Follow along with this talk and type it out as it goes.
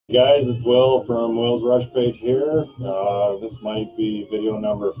Guys, it's Will from Will'sRushpage here. This might be video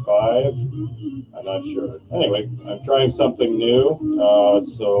number 5. I'm not sure. Anyway, I'm trying something new,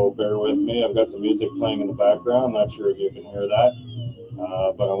 so bear with me. I've got some music playing in the background. I'm not sure if you can hear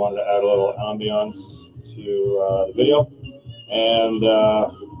that, but I wanted to add a little ambiance to the video. And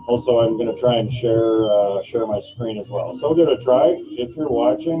also, I'm going to try and share my screen as well. So we'll give it a try. If you're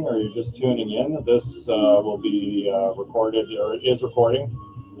watching or you're just tuning in, this will be recorded, or it is recording,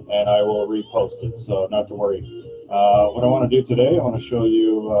 and I will repost it, so not to worry. What I want to do today, I want to show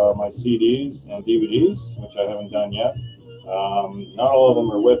you my CDs and DVDs, which I haven't done yet. Not all of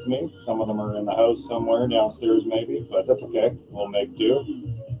them are with me. Some of them are in the house somewhere, downstairs maybe, but that's okay. We'll make do.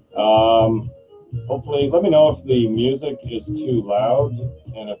 Hopefully, let me know if the music is too loud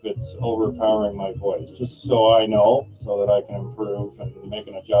and if it's overpowering my voice, just so I know, so that I can improve and make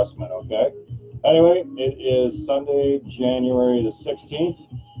an adjustment, okay? Anyway, it is Sunday, January the 16th.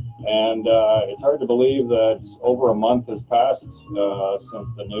 And it's hard to believe that over a month has passed since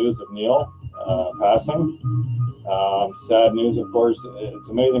the news of Neil passing. Sad news, of course. It's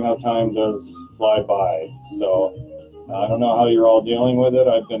amazing how time does fly by. So I don't know how you're all dealing with it.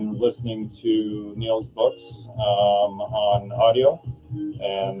 I've been listening to Neil's books on audio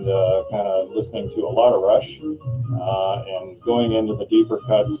and kind of listening to a lot of Rush and going into the deeper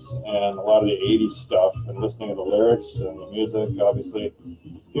cuts and a lot of the 80s stuff and listening to the lyrics and the music, obviously.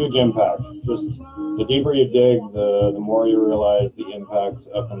 Huge impact. Just the deeper you dig, the more you realize the impact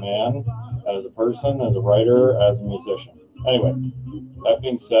of a man as a person, as a writer, as a musician. Anyway, that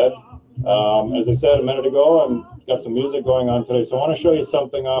being said, as I said a minute ago, I've got some music going on today, so I want to show you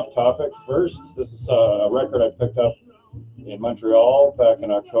something off topic first. This is a record I picked up in Montreal back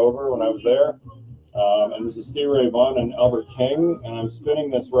in October when I was there, and this is Stevie Ray Vaughan and Albert King, and I'm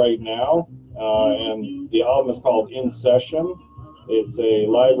spinning this right now, and the album is called In Session. It's a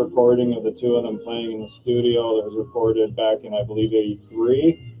live recording of the two of them playing in the studio that was recorded back in, I believe,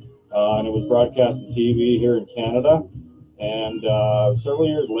 '83, and it was broadcast on TV here in Canada. And several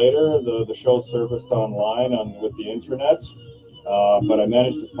years later, the show surfaced online with the internet, but I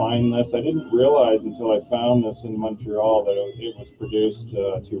managed to find this. I didn't realize until I found this in Montreal that it was produced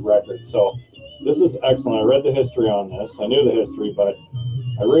to record. So this is excellent. I read the history on this. I knew the history, but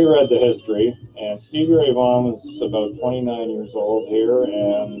I reread the history, and Stevie Ray Vaughan was about 29 years old here,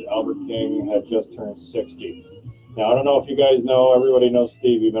 and Albert King had just turned 60. Now, I don't know if you guys know, everybody knows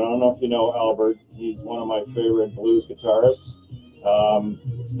Stevie, but I don't know if you know Albert. He's one of my favorite blues guitarists.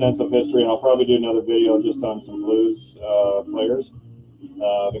 Extensive history, and I'll probably do another video just on some blues players,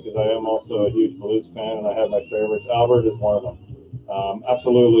 because I am also a huge blues fan, and I have my favorites. Albert is one of them.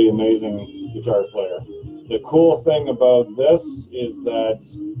 Absolutely amazing guitar player. The cool thing about this is that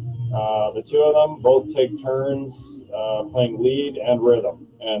the two of them both take turns playing lead and rhythm,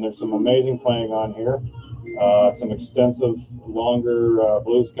 and there's some amazing playing on here. Some extensive, longer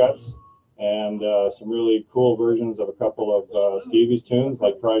blues cuts, and some really cool versions of a couple of Stevie's tunes,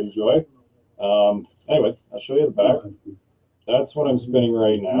 like Pride and Joy. Anyway, I'll show you the back. That's what I'm spinning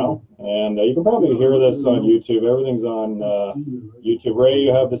right now, and you can probably hear this on YouTube. Everything's on YouTube. Ray,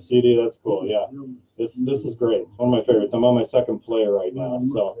 you have the CD. That's cool. Yeah, this is great. It's one of my favorites. I'm on my second play right now,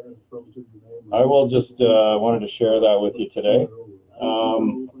 so I will just wanted to share that with you today.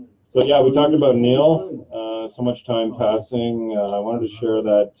 So yeah, we talked about Neil. So much time passing. I wanted to share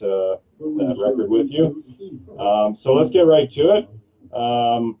that record with you. So let's get right to it.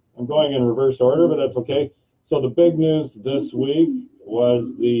 I'm going in reverse order, but that's okay. So the big news this week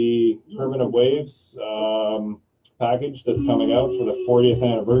was the Permanent Waves package that's coming out for the 40th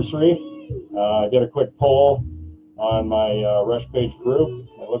anniversary. I did a quick poll on my Rushpage group.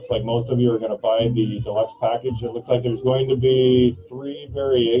 It looks like most of you are going to buy the deluxe package. It looks like there's going to be 3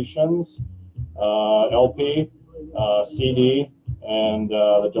 variations, LP, CD, and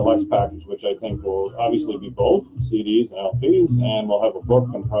the deluxe package, which I think will obviously be both CDs and LPs, and we'll have a book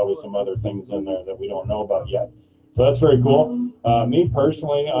and probably some other things in there that we don't know about yet. So that's very cool. Me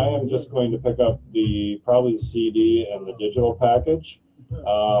personally, I am just going to pick up probably the CD and the digital package.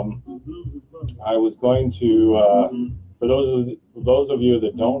 I was going to, for those of you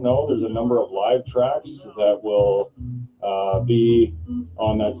that don't know, there's a number of live tracks that will be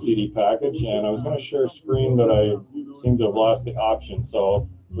on that CD package, and I was going to share screen, but I seem to have lost the option. So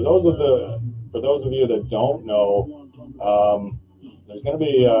for those of you that don't know, there's going to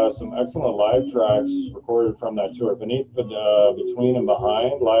be some excellent live tracks recorded from that tour. Between and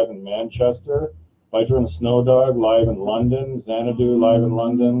Behind, live in Manchester. Biter and the Snow Dog, live in London. Xanadu, live in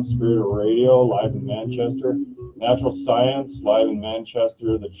London. Spirit of Radio, live in Manchester. Natural Science, live in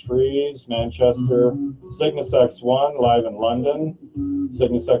Manchester. The Trees, Manchester. Cygnus X1, live in London.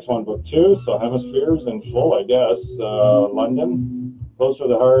 Cygnus X1 Book 2, so Hemispheres in full, I guess. London. Closer to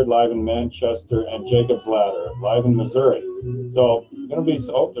the Heart, live in Manchester. And Jacob's Ladder, live in Missouri. So, going to be,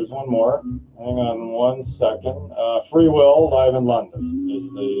 oh, there's one more. Hang on 1 second. Free Will, live in London, is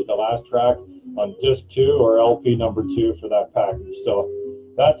the last track on disc 2 or LP number 2 for that package. So,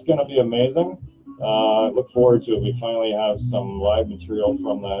 that's going to be amazing. I look forward to it. We finally have some live material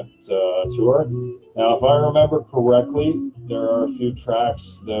from that tour. Now, if I remember correctly, there are a few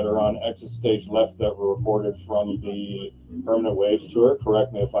tracks that are on Exit Stage Left that were recorded from the Permanent Waves tour.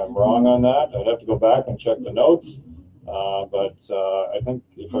 Correct me if I'm wrong on that. I'd have to go back and check the notes. But I think,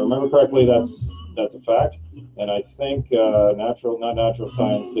 if I remember correctly, that's a fact. And I think not Natural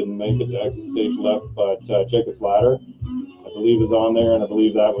Science didn't make it to Exit Stage Left, but Jacob's Ladder, I believe, is on there, and I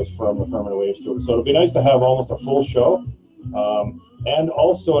believe that was from the Permanent Waves tour. So it'll be nice to have almost a full show. And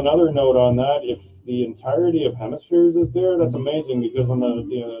also another note on that, if the entirety of Hemispheres is there, that's amazing, because on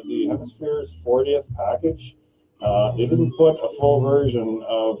the Hemispheres 40th package, they didn't put a full version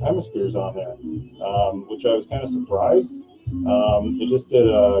of Hemispheres on there, which I was kind of surprised. They just did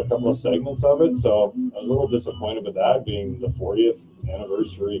a couple of segments of it, so I was a little disappointed with that, being the 40th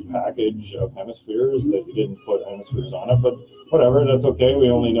anniversary package of Hemispheres, that you didn't put Hemispheres on it. But whatever, that's okay. We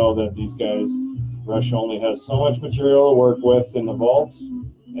only know that these guys, Rush only has so much material to work with in the vaults,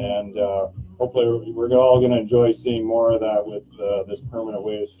 and hopefully we're all going to enjoy seeing more of that with this Permanent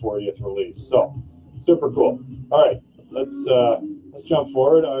Waves 40th release. So super cool. All right, let's jump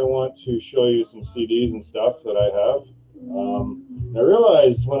forward. I want to show you some CDs and stuff that I have. I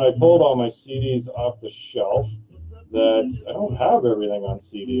realized when I pulled all my CDs off the shelf that I don't have everything on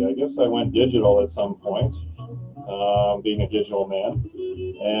CD. I guess I went digital at some point, being a digital man,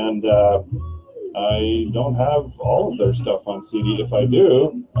 and I don't have all of their stuff on CD. If I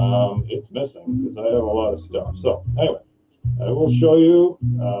do, it's missing, because I have a lot of stuff. So anyway, I will show you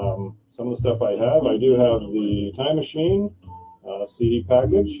some of the stuff I have. I do have the Time Machine CD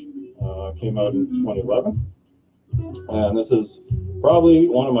package. Came out in 2011. And this is probably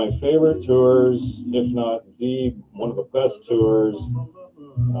one of my favorite tours, if not one of the best tours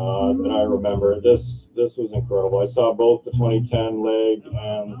that I remember. This was incredible. I saw both the 2010 leg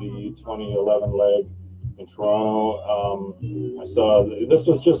and the 2011 leg in Toronto. I saw, this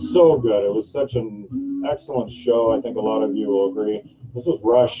was just so good. It was such an excellent show. I think a lot of you will agree. This was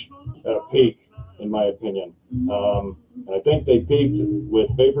Rush at a peak, in my opinion. And I think they peaked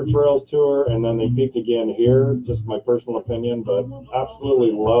with Vapor Trails tour, and then they peaked again here, just my personal opinion, but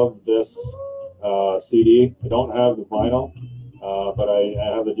absolutely love this CD. I don't have the vinyl, but I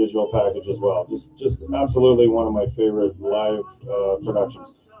have the digital package as well. Just absolutely one of my favorite live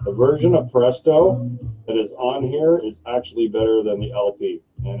productions. The version of Presto that is on here is actually better than the LP.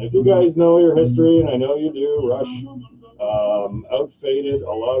 And if you guys know your history, and I know you do, Rush outfaded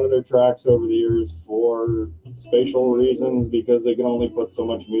a lot of their tracks over the years for spatial reasons, because they can only put so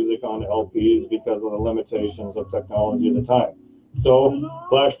much music on LPs because of the limitations of technology at the time. So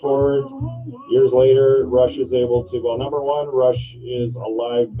flash forward years later, Rush is able to, well, number one, Rush is a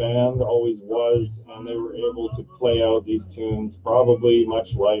live band, always was, and they were able to play out these tunes probably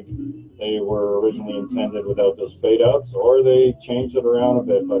much like they were originally intended without those fade outs, or they changed it around a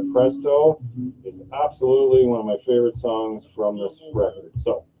bit. But Presto is absolutely one of my favorite songs from this record.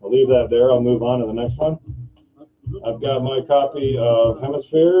 So I'll leave that there. I'll move on to the next one. I've got my copy of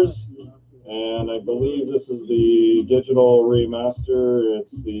Hemispheres, and I believe this is the digital remaster.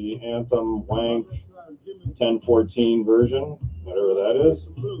 It's the Anthem Wank 1014 version, whatever that is.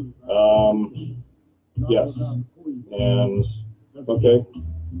 Yes. And, okay.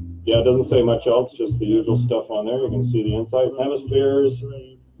 Yeah, it doesn't say much else, just the usual stuff on there. You can see the inside. Hemispheres,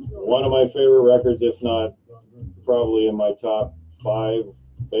 one of my favorite records, if not probably in my top 5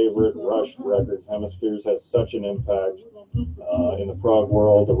 favorite Rush records. Hemispheres has such an impact in the prog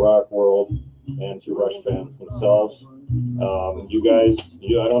world, the rock world, and to Rush fans themselves. You guys,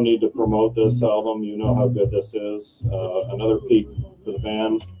 I don't need to promote this album. You know how good this is. Another peak for the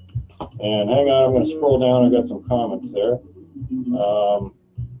band. And hang on, I'm going to scroll down. I got some comments there.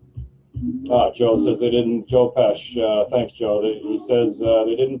 Joe says they didn't, Joe Pesh, thanks Joe, he says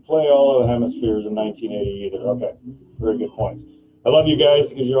they didn't play all of the Hemispheres in 1980 either. Okay, very good point. I love you guys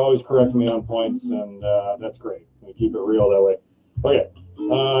because you're always correcting me on points, and that's great. We keep it real that way. Okay,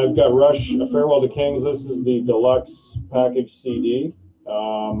 I've got Rush, A Farewell to Kings. This is the deluxe package CD,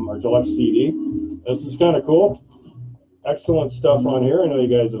 or deluxe CD. This is kind of cool. Excellent stuff on here. I know you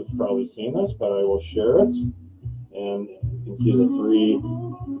guys have probably seen this, but I will share it. And you can see the 3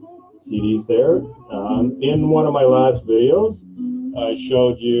 CDs there. In one of my last videos, I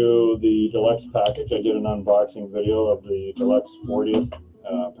showed you the deluxe package. I did an unboxing video of the deluxe 40th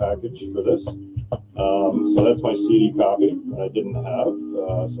package for this. So that's my CD copy that I didn't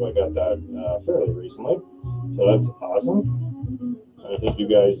have, so I got that fairly recently. So that's awesome. I think you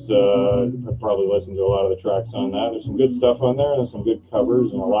guys have probably listened to a lot of the tracks on that. There's some good stuff on there and some good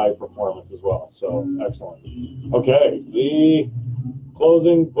covers and a live performance as well. So excellent. Okay, the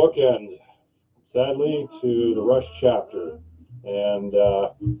closing bookend, sadly, to the Rush chapter. And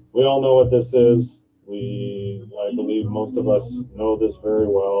we all know what this is. I believe most of us know this very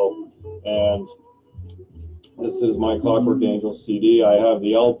well. And this is my Clockwork Angel CD. I have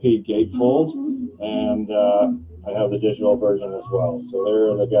the LP gatefold, and I have the digital version as well. So there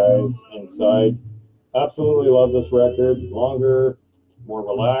are the guys inside. Absolutely love this record. Longer, more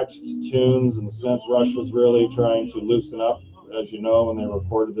relaxed tunes in the sense Rush was really trying to loosen up, as you know, when they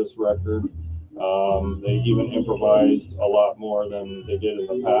recorded this record. They even improvised a lot more than they did in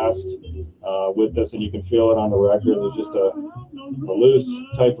the past with this, and you can feel it on the record. There's just a loose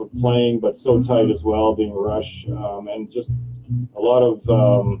type of playing, but so tight as well, being Rush, and just a lot of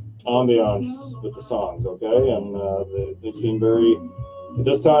ambiance with the songs, okay? And they seem very, at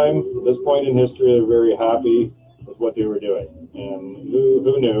this time, at this point in history, they're very happy with what they were doing. And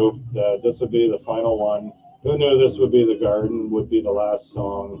who knew that this would be the final one? Who knew this would be The Garden, would be the last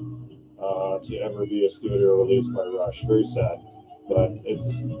song to ever be a studio release by Rush? Very sad, but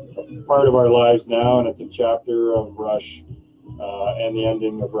it's a part of our lives now, and it's a chapter of Rush and the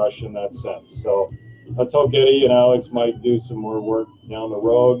ending of Rush in that sense. So let's hope Geddy and Alex might do some more work down the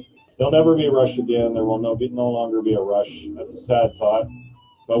road. There'll never be Rush again. There will no longer be a Rush. That's a sad thought,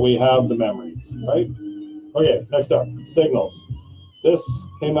 but we have the memories, right? Okay, next up, Signals. This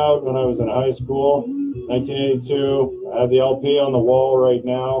came out when I was in high school, 1982. I have the LP on the wall right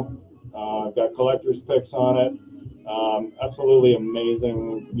now. I've got collector's picks on it. Absolutely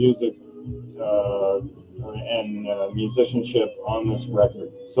amazing music and musicianship on this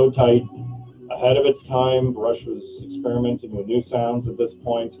record. So tight, ahead of its time. Rush was experimenting with new sounds at this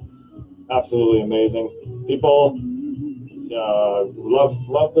point. Absolutely amazing. People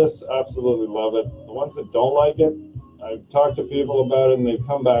love this, absolutely love it. The ones that don't like it, I've talked to people about it, and they've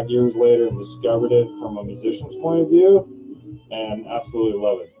come back years later and discovered it from a musician's point of view, and absolutely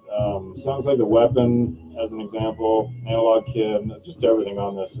love it. Songs like The Weapon, as an example, Analog Kid, just everything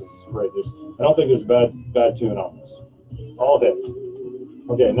on this is great. I don't think there's a bad tune on this. All hits.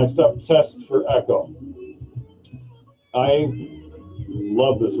 Okay, next up, Test for Echo. I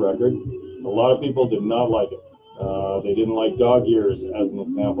love this record. A lot of people did not like it. They didn't like Dog Years, as an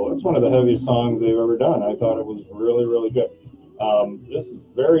example. That's one of the heaviest songs they've ever done. I thought it was really, really good. This is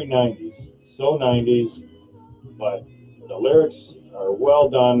very 90s, so 90s, but the lyrics are well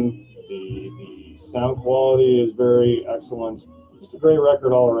done. The sound quality is very excellent. Just a great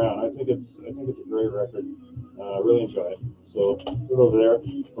record all around. I think it's a great record. Really enjoy it. So put it over there.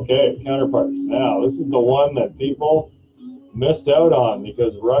 Okay, Counterparts. Now this is the one that people missed out on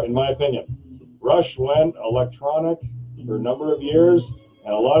because, in my opinion, Rush went electronic for a number of years,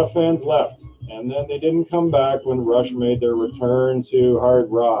 and a lot of fans left. And then they didn't come back when Rush made their return to hard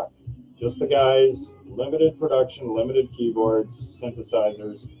rock. Just the guys, limited production, limited keyboards,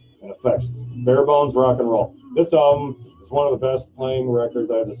 synthesizers, and effects. Bare bones rock and roll. This album is one of the best playing records.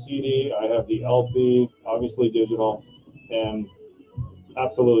 I have the CD, I have the LP, obviously digital, and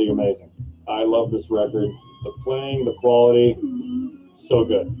absolutely amazing. I love this record. The playing, the quality, so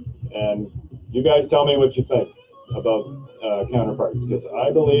good. And you guys tell me what you think about Counterparts, because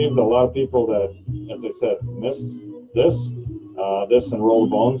I believe that a lot of people that, as I said, missed this and Roll the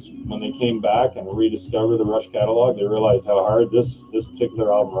Bones, when they came back and rediscovered the Rush catalog, they realized how hard this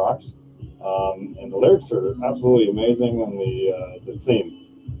particular album rocks. And the lyrics are absolutely amazing, and the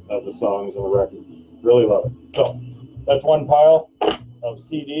theme of the songs on the record. Really love it. So that's one pile of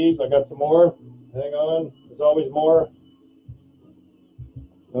CDs. I got some more. Hang on. There's always more.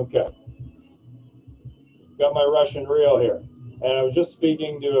 Okay. Got my Russian reel here. And I was just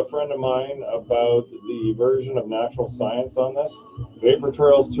speaking to a friend of mine about the version of Natural Science on this. Vapor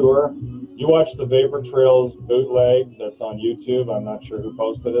Trails Tour. You watch the Vapor Trails bootleg that's on YouTube. I'm not sure who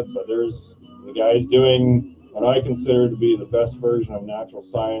posted it, but there's the guys doing what I consider to be the best version of Natural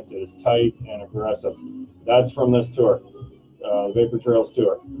Science. It is tight and aggressive. That's from this tour, the Vapor Trails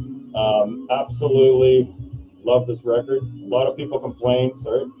Tour. Absolutely love this record. A lot of people complain,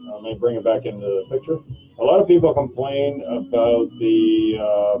 sorry, let me bring it back into the picture. A lot of people complain about the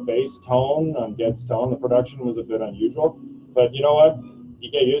bass tone on Ged's tone. The production was a bit unusual, but you know what?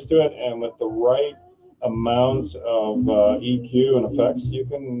 You get used to it, and with the right amount of EQ and effects, you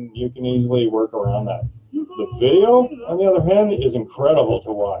can easily work around that. The video, on the other hand, is incredible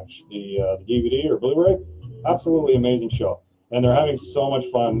to watch. The DVD or Blu-ray, absolutely amazing show. And they're having so much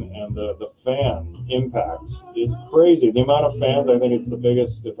fun, and the fan impact is crazy. The amount of fans, I think it's the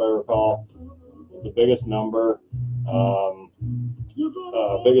biggest, if I recall, the biggest number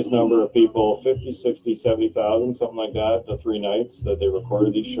of people, 50, 60, 70,000, something like that, the 3 nights that they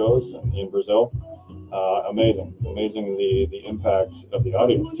recorded these shows in Brazil. Amazing the impact of the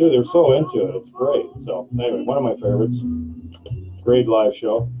audience too. They're so into it. It's great. So anyway, one of my favorites. Great live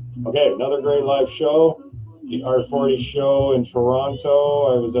show. Okay, another great live show. The R40 show in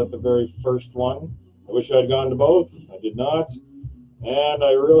Toronto. I was at the very first one. I wish I'd gone to both. I did not. And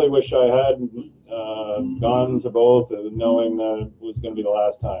I really wish I had gone to both, knowing that it was going to be the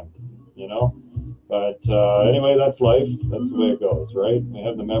last time, you know. But anyway, that's life. That's the way it goes, right? I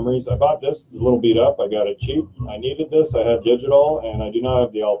have the memories. I bought this. It's a little beat up. I got it cheap. I needed this. I had digital, and I do not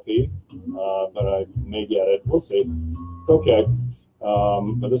have the LP, but I may get it. We'll see. It's okay.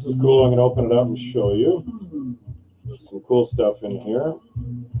 But this is cool. I'm going to open it up and show you. There's some cool stuff in here.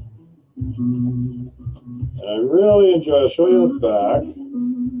 And I really enjoy. I'll show you the back.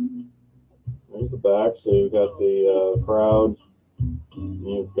 There's the back. So you've got the crowd.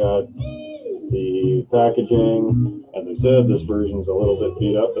 You've got the packaging. As I said, this version's a little bit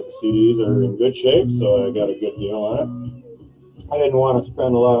beat up, but the CDs are in good shape, so I got a good deal on it. I didn't want to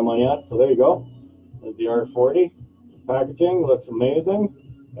spend a lot of money on it, so there you go. There's the R40. Packaging looks amazing.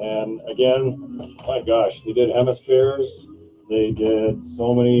 And again, my gosh, they did Hemispheres. They did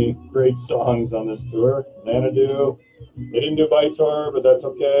so many great songs on this tour. Xanadu. They didn't do Bytor, but that's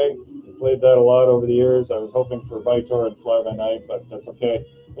okay. They played that a lot over the years. I was hoping for Bytor and Fly By Night, but that's okay.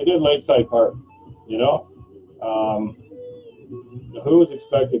 They did Lakeside Park, you know? Who was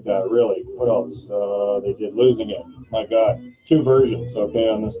expecting that, really? What else? They did Losing It. My God. 2 versions, okay,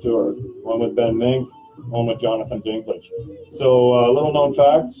 on this tour. One with Ben Mink, one with Jonathan Dinklage. So, little known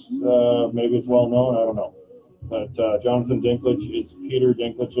facts. Maybe it's well known, I don't know. But Jonathan Dinklage is Peter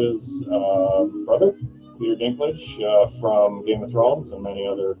Dinklage's brother. Peter Dinklage from Game of Thrones and many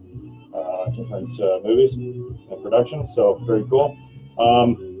other different movies and productions. So, very cool.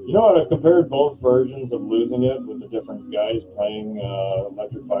 You know what? I've compared both versions of Losing It with the different guys playing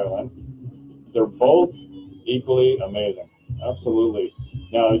electric violin. They're both equally amazing. Absolutely.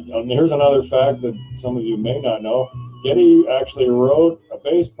 Now, here's another fact that some of you may not know. Geddy actually wrote a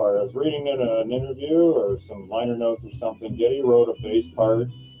bass part. I was reading in an interview or some liner notes or something. Geddy wrote a bass part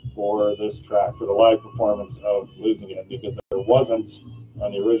for this track, for the live performance of Losing It, because there wasn't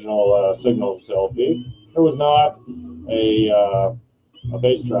on the original Signals LP. There was not a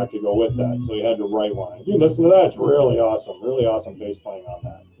bass track to go with that, so he had to write one. If you listen to that, it's really awesome bass playing on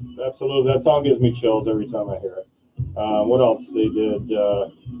that. Absolutely, that song gives me chills every time I hear it. What else? They did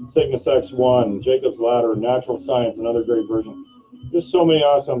Cygnus X1, Jacob's Ladder, Natural Science, another great version. There's so many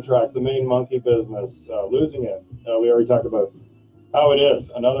awesome tracks. The Main Monkey Business, Losing It, we already talked about. How It Is,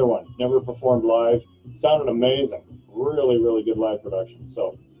 another one. Never performed live. Sounded amazing. Really good live production.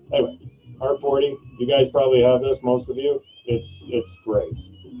 So anyway, R40, you guys probably have this, most of you. It's great.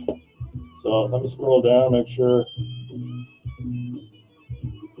 So let me scroll down, make sure.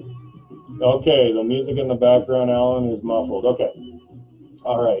 Okay, the music in the background, Alan, is muffled. Okay.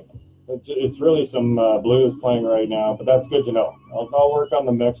 All right. It's really some blues playing right now, but that's good to know. I'll work on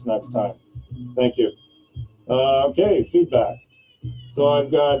the mix next time. Thank you. Okay, feedback. So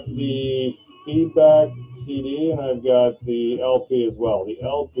I've got the feedback CD and I've got the LP as well. The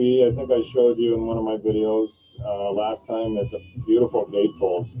LP, I think I showed you in one of my videos last time. It's a beautiful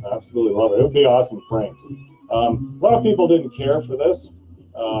gatefold. I absolutely love it. It would be awesome framed. A lot of people didn't care for this.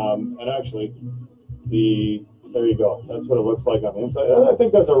 And actually, there you go. That's what it looks like on the inside. And I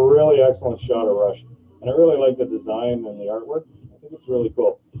think that's a really excellent shot of Rush. And I really like the design and the artwork. I think it's really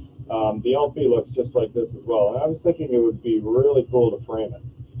cool. The LP looks just like this as well. And I was thinking it would be really cool to frame it.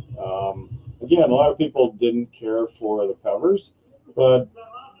 Again, a lot of people didn't care for the covers, but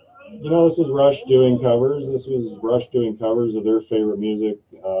you know, this is Rush doing covers. This was Rush doing covers of their favorite music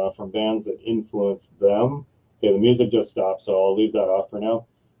from bands that influenced them. Okay, the music just stopped, so I'll leave that off for now.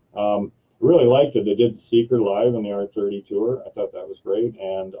 Really liked it. They did the Seeker live on the R30 tour. I thought that was great.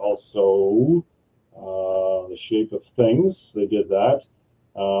 And also The Shape of Things. They did that.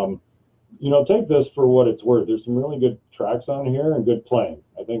 You know, take this for what it's worth. There's some really good tracks on here and good playing.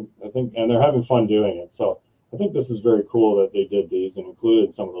 I think, and they're having fun doing it. So I think this is very cool that they did these and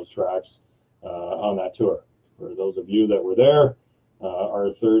included some of those tracks on that tour. For those of you that were there,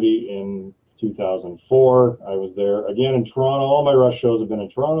 R30 in 2004, I was there again in Toronto. All my Rush shows have been in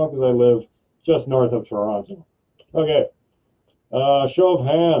Toronto because I live just north of Toronto. Okay, show of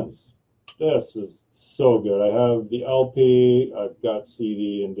hands. This is so good. I have the LP, I've got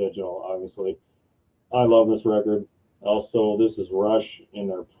CD and digital, obviously. I love this record. Also, this is Rush in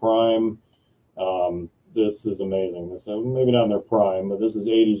their prime. This is amazing. This maybe not in their prime, but this is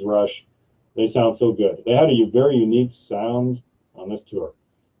 80s Rush. They sound so good. They had a very unique sound on this tour.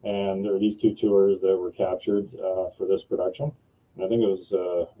 And there are these two tours that were captured for this production. And I think it was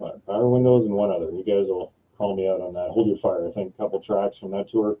Power Windows and one other. You guys will call me out on that. Hold Your Fire. I think a couple tracks from that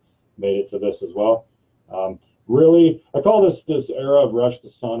tour made it to this as well. Really, I call this era of Rush the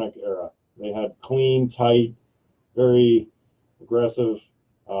Sonic era. They had clean, tight, very aggressive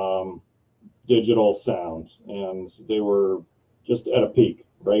digital sound, and they were just at a peak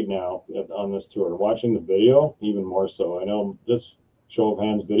right now on this tour. Watching the video, even more so. I know this Show of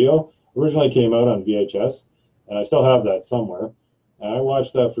Hands video originally came out on VHS, and I still have that somewhere. And I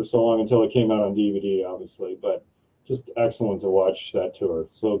watched that for so long until it came out on DVD, obviously, but just excellent to watch that tour.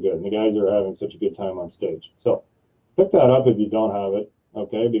 So good. And the guys are having such a good time on stage. So pick that up if you don't have it,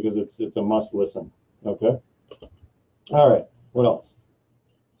 okay, because it's a must listen, okay? All right, what else?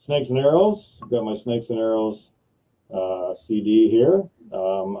 Snakes and Arrows. I've got my Snakes and Arrows CD here.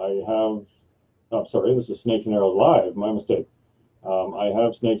 Sorry, this is Snakes and Arrows Live, my mistake. I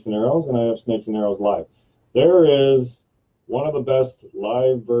have Snakes and Arrows, and I have Snakes and Arrows Live. There is one of the best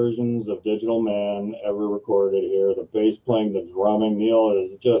live versions of Digital Man ever recorded here. The bass playing, the drumming. Neil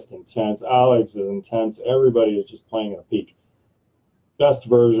is just intense. Alex is intense. Everybody is just playing at a peak. Best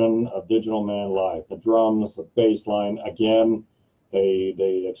version of Digital Man live. The drums, the bass line. Again,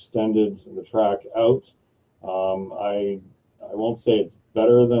 they extended the track out. I won't say it's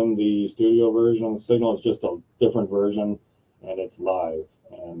better than the studio version of the Signal. It's just a different version, and it's live.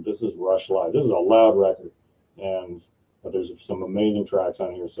 And this is Rush live. This is a loud record, but there's some amazing tracks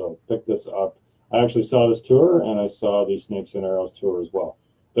on here. So pick this up. I actually saw this tour, and I saw the Snakes and Arrows tour as well.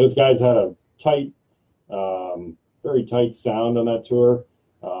 Those guys had a tight, very tight sound on that tour.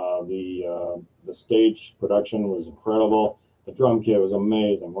 The stage production was incredible. The drum kit was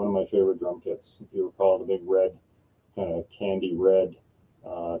amazing. One of my favorite drum kits. If you recall, the big red, kind of candy red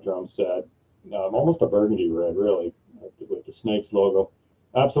drum set. Almost a burgundy red, really, with the Snakes logo.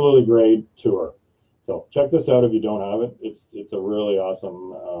 Absolutely great tour. So check this out if you don't have it. It's a really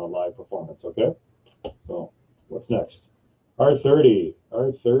awesome live performance, okay? So what's next? R30.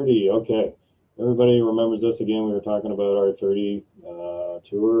 R30, okay. Everybody remembers this again. We were talking about R30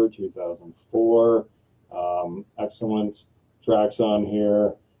 tour, 2004. Excellent tracks on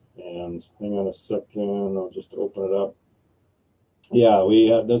here. And hang on a second, I'll just open it up. Yeah,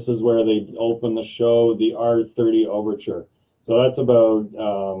 this is where they open the show, the R30 Overture. So that's about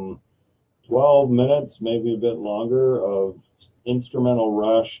 12 minutes, maybe a bit longer, of instrumental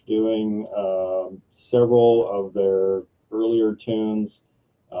Rush doing several of their earlier tunes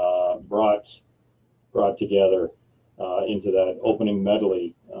brought together into that opening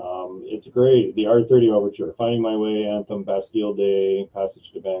medley. It's great. The R30 Overture, Finding My Way, Anthem, Bastille Day,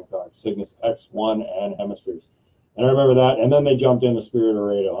 Passage to Bangkok, Cygnus X1, and Hemispheres. And I remember that. And then they jumped into Spirit of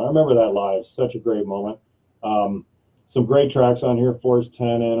Radio. I remember that live. Such a great moment. Some great tracks on here. Force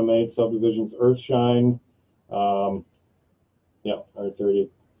 10, Animate, Subdivisions, Earthshine. Yeah, R30.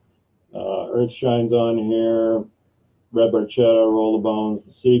 Earthshine's on here. Red Barchetta, Roll the Bones,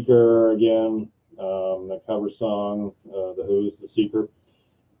 The Seeker again. The cover song, The Who's, The Seeker.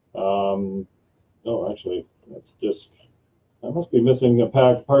 Oh, actually, that's just, I must be missing a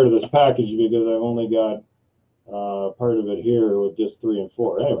part of this package because I've only got part of it here with just 3 and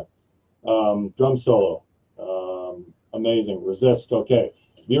 4. Anyway, drum solo, amazing. Resist, okay.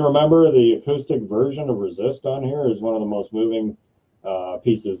 If you remember, the acoustic version of Resist on here is one of the most moving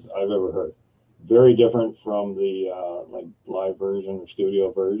pieces I've ever heard. Very different from the like live version or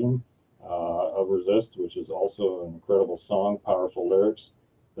studio version of Resist, which is also an incredible song, powerful lyrics.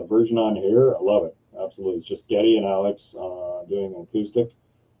 The version on here, I love it. Absolutely. It's just Geddy and Alex doing an acoustic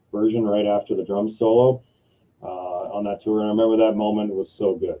version right after the drum solo on that tour. And I remember that moment was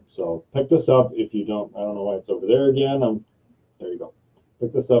so good. So pick this up if you don't. I don't know why it's over there again. There you go.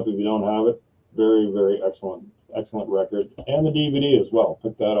 Pick this up if you don't have it. Very, very excellent record. And the DVD as well.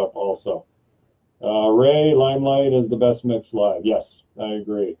 Pick that up also. Ray, Limelight is the best mix live. Yes, I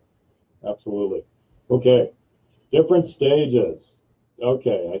agree. Absolutely. Okay. Different stages.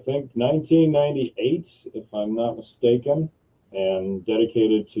 Okay, I think 1998, if I'm not mistaken, and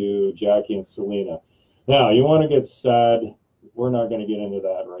dedicated to Jackie and Selena. Now, you want to get sad. We're not going to get into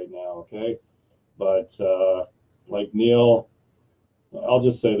that right now, okay? But like Neil, I'll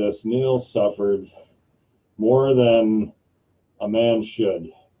just say this. Neil suffered more than a man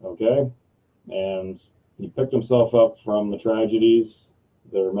should, okay? and he picked himself up from the tragedies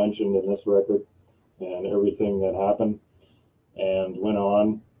that are mentioned in this record and everything that happened, and went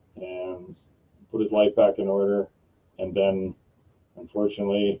on and put his life back in order, and then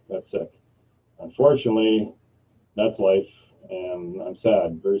unfortunately got sick. Unfortunately, that's life, and I'm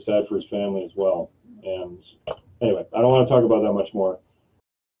sad, very sad for his family as well. And anyway, I don't want to talk about that much more.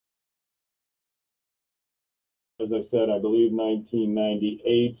 As I said, I believe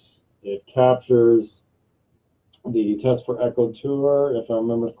 1998, it captures the Test for Echo tour, if I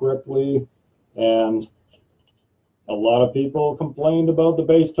remember correctly, and a lot of people complained about the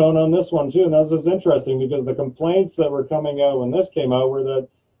bass tone on this one too, and this is interesting because the complaints that were coming out when this came out were that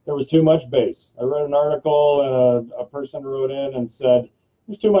there was too much bass. I read an article and a person wrote in and said,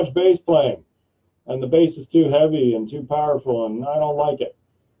 there's too much bass playing, and the bass is too heavy and too powerful, and I don't like it.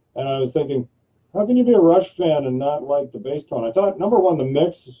 And I was thinking, how can you be a Rush fan and not like the bass tone? I thought, number one, the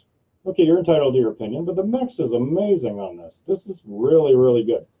mix, okay, you're entitled to your opinion, but the mix is amazing on this. This is really, really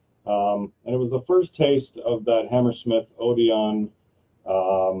good. And it was the first taste of that Hammersmith Odeon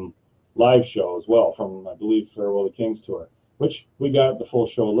live show as well from, I believe, Farewell to Kings tour, which we got the full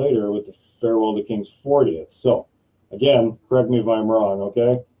show later with the Farewell to Kings 40th. So, again, correct me if I'm wrong,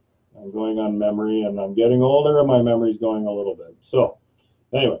 okay? I'm going on memory, and I'm getting older, and my memory's going a little bit. So,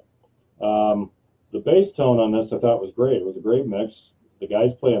 anyway, the bass tone on this I thought was great. It was a great mix. The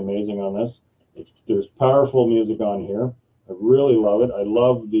guys play amazing on this. There's powerful music on here. I really love it. I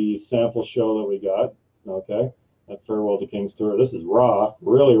love the sample show that we got, okay, at Farewell to Kings tour. This is raw,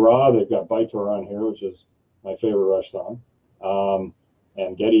 really raw. They've got Bytor on here, which is my favorite Rush song.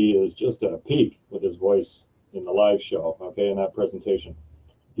 And Geddy is just at a peak with his voice in the live show, okay, in that presentation.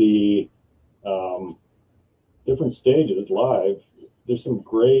 The different stages live, there's some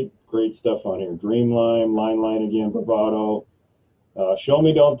great stuff on here. Dreamline, Line again, Bravado. Show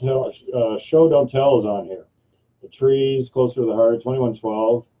Don't Tell is on here. The Trees, Closer to the Heart,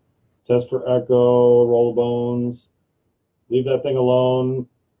 2112, Test for Echo, Roll the Bones, Leave That Thing Alone,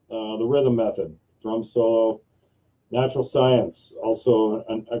 The Rhythm Method, drum solo, Natural Science, also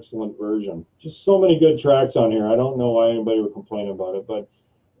an excellent version. Just so many good tracks on here. I don't know why anybody would complain about it, but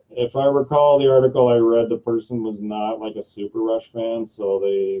if I recall the article I read, the person was not like a super Rush fan, so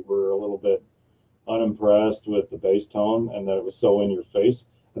they were a little bit unimpressed with the bass tone and that it was so in your face.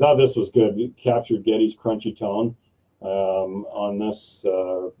 I thought this was good. It captured Geddy's crunchy tone on this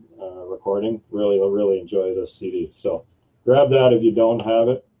recording. Really enjoy this CD. So grab that if you don't have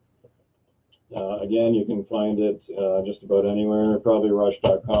it. Again, you can find it just about anywhere, probably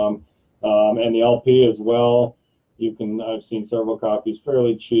rush.com. And the LP as well. I've seen several copies,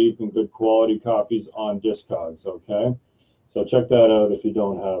 fairly cheap and good quality copies on Discogs, okay? So check that out if you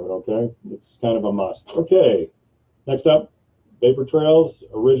don't have it, okay? It's kind of a must. Okay, next up, Vapor Trails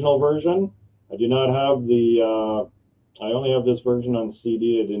original version. I do not have I only have this version on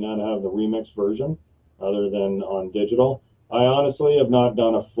CD. I do not have the remix version other than on digital. I honestly have not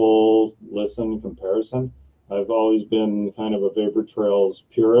done a full listen comparison. I've always been kind of a Vapor Trails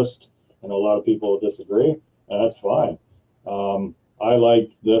purist, and a lot of people disagree, and that's fine. I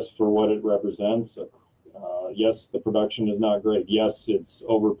like this for what it represents. Yes, the production is not great. Yes, it's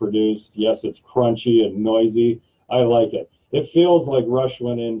overproduced. Yes, it's crunchy and noisy. I like it. It feels like Rush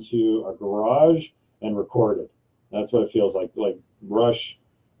went into a garage and recorded. That's what it feels like. Like Rush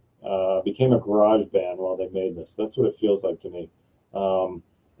became a garage band while they made this. That's what it feels like to me.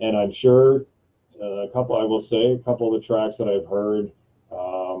 And I'm sure I will say, a couple of the tracks that I've heard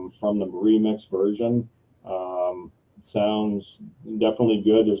from the remix version sounds definitely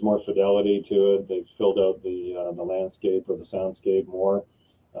good. There's more fidelity to it. They've filled out the landscape or the soundscape more.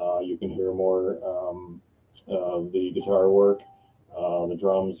 You can hear more of the guitar work. The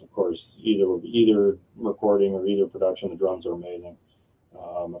drums, of course, either recording or either production, the drums are amazing.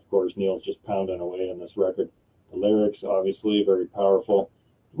 Of course, Neil's just pounding away on this record. The lyrics, obviously, very powerful.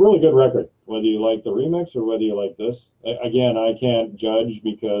 Really good record, whether you like the remix or whether you like this. Again, I can't judge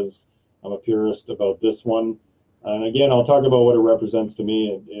because I'm a purist about this one. And again, I'll talk about what it represents to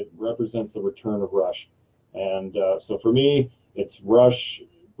me. It represents the return of Rush. And so for me, it's Rush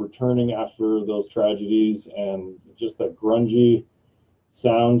returning after those tragedies and just that grungy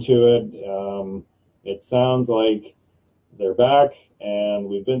sound to it. It sounds like they're back and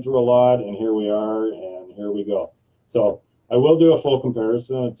we've been through a lot and here we are and here we go. So I will do a full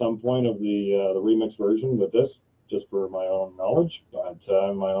comparison at some point of the remix version with this, just for my own knowledge, but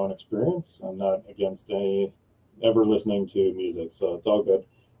my own experience. I'm not against ever listening to music, so it's all good.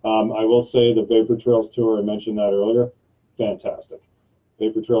 I will say the Vapor Trails tour, I mentioned that earlier, fantastic.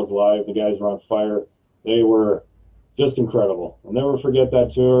 Vapor Trails live, the guys were on fire. They were just incredible. I'll never forget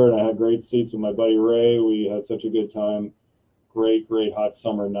that tour, and I had great seats with my buddy Ray. We had such a good time. Great hot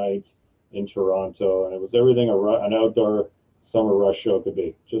summer night in Toronto, and it was everything an outdoor summer Rush show could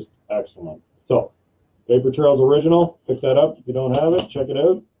be. Just excellent. So, Paper Trails Original, pick that up if you don't have it. Check it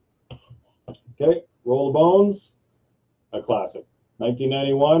out. Okay, Roll the Bones, a classic.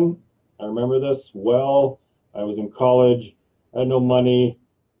 1991, I remember this well. I was in college. I had no money.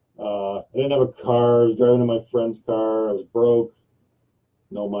 I didn't have a car. I was driving in my friend's car. I was broke.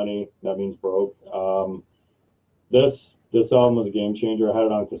 No money. That means broke. This album was a game changer. I had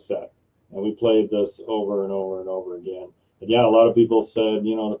it on cassette, and we played this over and over and over again. And yeah, a lot of people said,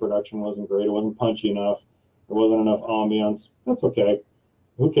 you know, the production wasn't great. It wasn't punchy enough. There wasn't enough ambience. That's okay.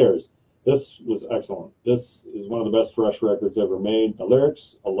 Who cares? This was excellent. This is one of the best Rush records ever made. The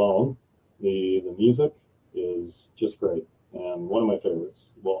lyrics alone, the music is just great, and one of my favorites.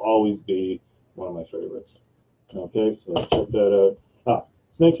 Will always be one of my favorites. Okay, so check that out.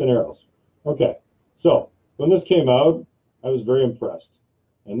 Snakes and Arrows. Okay, so when this came out, I was very impressed.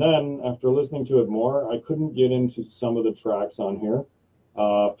 And then after listening to it more, I couldn't get into some of the tracks on here.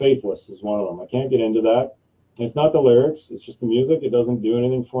 Faithless is one of them. I can't get into that. It's not the lyrics, it's just the music. It doesn't do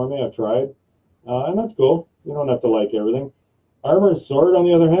anything for me. I've tried. And that's cool. You don't have to like everything. Armor and Sword, on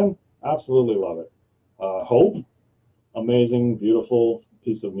the other hand, absolutely love it. Hope, amazing, beautiful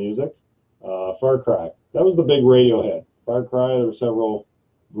piece of music. Far Cry, that was the big radio hit. Far Cry, there were several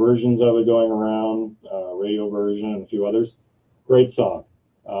versions of it going around, radio version and a few others. Great song.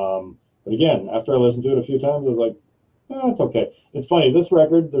 But again, after I listened to it a few times, I was like, it's okay. It's funny, this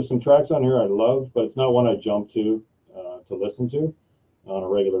record, there's some tracks on here I love, but it's not one I jump to listen to on a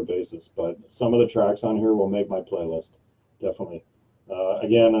regular basis. But some of the tracks on here will make my playlist, definitely.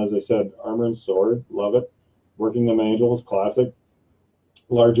 Again, as I said, Armor and Sword, love it. Working Them Angels, classic.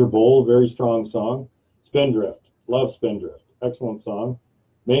 Larger Bowl, very strong song. Spindrift, love Spindrift, excellent song.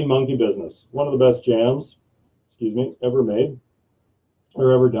 Main Monkey Business, one of the best jams, ever made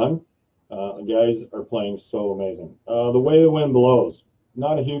or ever done. The guys are playing so amazing. The Way the Wind Blows,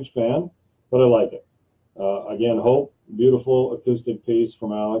 not a huge fan, but I like it. Again, Hope, beautiful acoustic piece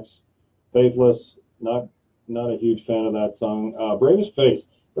from Alex. Faithless, not a huge fan of that song. Bravest Face.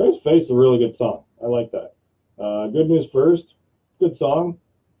 Bravest Face is a really good song. I like that. Good News First, good song.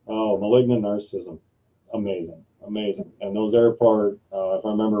 Oh, Malignant Narcissism, amazing. And those airport, if I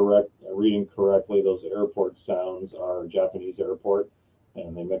remember reading correctly, those airport sounds are Japanese airport,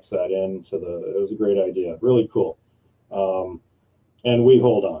 and they mix that into it was a great idea. Really cool. And We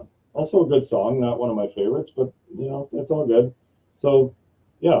Hold On. Also a good song, not one of my favorites, but, you know, it's all good. So,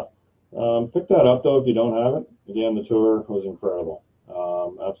 yeah, pick that up, though, if you don't have it. Again, the tour was incredible.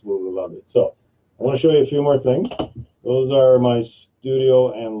 Absolutely loved it. So, I want to show you a few more things. Those are my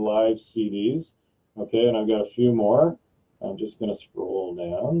studio and live CDs. Okay, and I've got a few more. I'm just going to scroll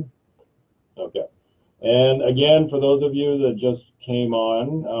down. Okay. And again, for those of you that just came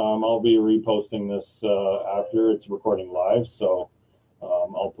on, I'll be reposting this after it's recording live. So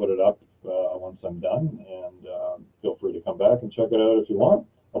I'll put it up once I'm done. And feel free to come back and check it out if you want.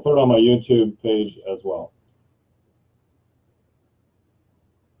 I'll put it on my YouTube page as well.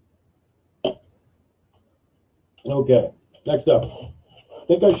 Okay, next up. I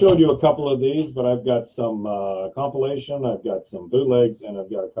think I showed you a couple of these, but I've got some compilation, I've got some bootlegs, and I've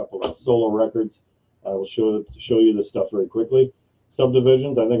got a couple of solo records. I will show you this stuff very quickly.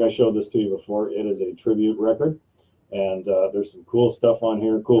 Subdivisions, I think I showed this to you before. It is a tribute record, and there's some cool stuff on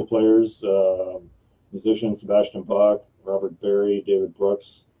here, cool players, musicians, Sebastian Bach, Robert Berry, David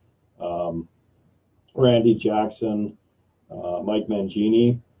Brooks, Randy Jackson, Mike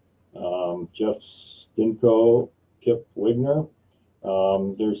Mangini, Jeff Stinko, Kip Wigner.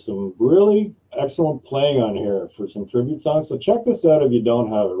 There's some really excellent playing on here for some tribute songs. So check this out if you don't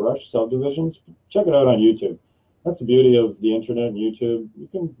have it. Rush Subdivisions. Check it out on YouTube. That's the beauty of the internet and YouTube. You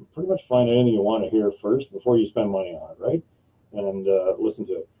can pretty much find anything you want to hear first before you spend money on it, right? And listen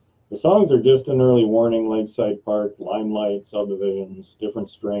to it. The songs are Distant Early Warning, Lakeside Park, Limelight, Subdivisions, Different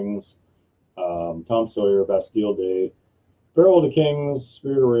Strings, Tom Sawyer, Bastille Day, Farewell to Kings,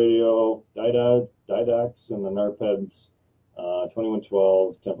 Spirit of Radio, Didax and the Narpeds,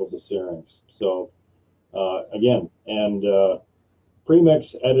 2112, Temples of Syrinx. So again, and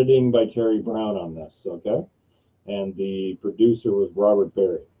premix editing by Terry Brown on this, okay? And the producer was Robert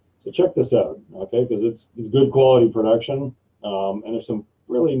Berry. So check this out, okay? Because it's good quality production, and there's some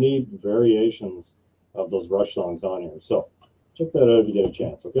really neat variations of those Rush songs on here. So check that out if you get a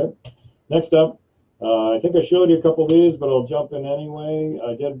chance, okay? Next up, I think I showed you a couple of these, but I'll jump in anyway.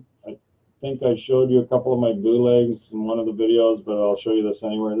 I think I showed you a couple of my bootlegs in one of the videos, but I'll show you this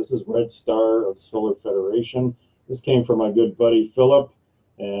anyway. This is Red Star of the Solar Federation. This came from my good buddy Philip,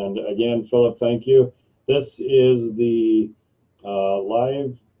 and again, Philip, thank you. This is the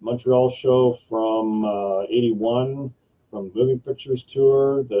live Montreal show from '81, from the Moving Pictures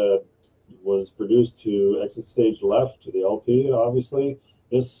tour that was produced to Exit Stage Left, to the LP, obviously.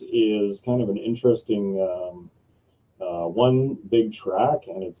 This is kind of an interesting one big track,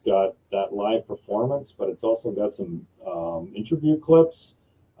 and it's got that live performance, but it's also got some interview clips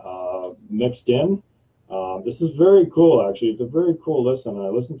mixed in. This is very cool, actually. It's a very cool listen. I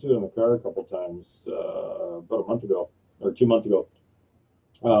listened to it in the car a couple times about a month ago, or 2 months ago.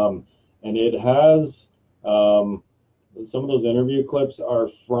 And it has some of those interview clips are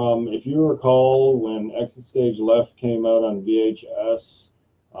from, if you recall, when Exit Stage Left came out on VHS,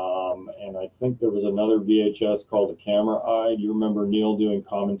 and I think there was another VHS called The Camera Eye. Do you remember Neil doing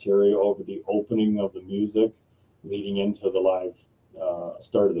commentary over the opening of the music leading into the live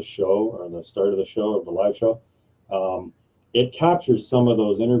start of the show, or the start of the show, of the live show? It captures some of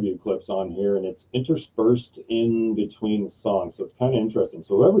those interview clips on here, and it's interspersed in between the songs, so it's kind of interesting.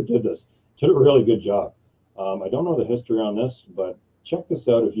 So whoever did this did a really good job. I don't know the history on this, but check this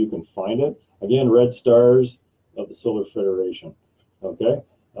out if you can find it. Again, Red Stars of the Solar Federation. Okay,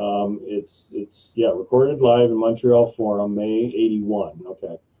 it's recorded live in Montreal Forum, May '81.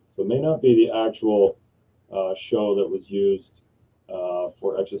 Okay, so it may not be the actual show that was used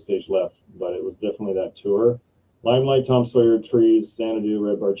for Exit Stage Left, but it was definitely that tour. Limelight, Tom Sawyer, Trees, Xanadu,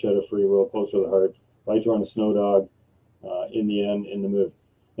 Red Barchetta, Free Will, Closer to the Heart, Biter on the Snow Dog, In the End, In the Mood.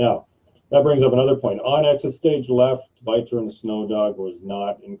 Now, that brings up another point. On Exit Stage Left, Biter and the Snow Dog was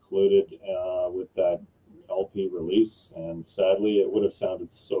not included with that LP release, and sadly, it would have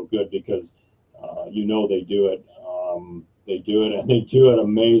sounded so good because they do it. They do it, and they do it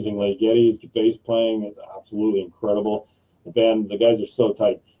amazingly. Geddy's bass playing is absolutely incredible. The band, the guys are so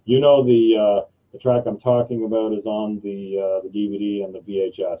tight. The track I'm talking about is on the DVD and the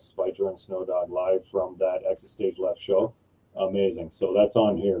VHS, Biter and Snow Dog live from that Exit Stage Left show. Amazing. So that's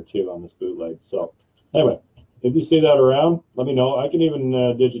on here too, on this bootleg. So anyway, if you see that around, let me know. I can even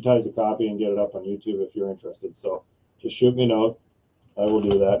digitize a copy and get it up on YouTube if you're interested. So just shoot me a note. I will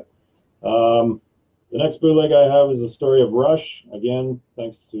do that. The next bootleg I have is the Story of Rush. Again,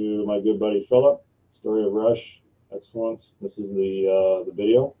 thanks to my good buddy Philip. Story of Rush. Excellent. This is the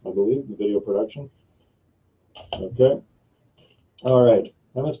video, I believe, the video production. Okay. All right.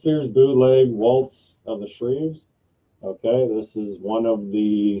 Hemispheres bootleg, Waltz of the Shreves. Okay, this is one of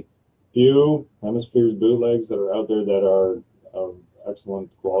the few Hemispheres bootlegs that are out there that are of excellent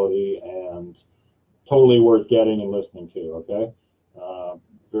quality and totally worth getting and listening to. Okay,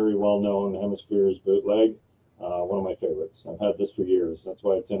 very well known Hemispheres bootleg. One of my favorites. I've had this for years. That's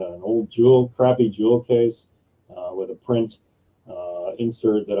why it's in an old crappy jewel case. With a print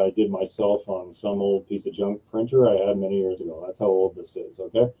insert that I did myself on some old piece of junk printer I had many years ago. That's how old this is,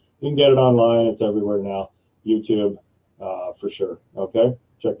 okay? You can get it online. It's everywhere now. YouTube, for sure, okay?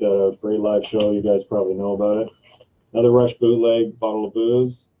 Check that out. Great live show. You guys probably know about it. Another Rush bootleg, Bottle of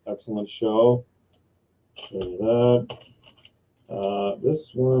Booze. Excellent show. Show you that.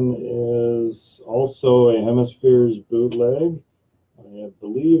 This one is also a Hemispheres bootleg. I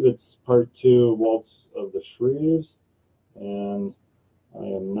believe it's part 2, Waltz of the Shreves, and I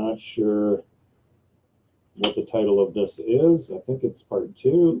am not sure what the title of this is. I think it's part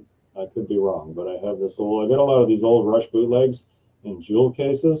 2. I could be wrong, but I have this I got a lot of these old Rush bootlegs in jewel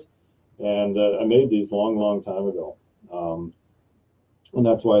cases, and I made these long time ago, and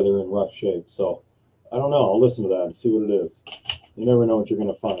that's why they're in rough shape. So I don't know. I'll listen to that and see what it is. You never know what you're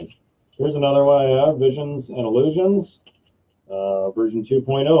going to find. Here's another one I have, Visions and Illusions. Version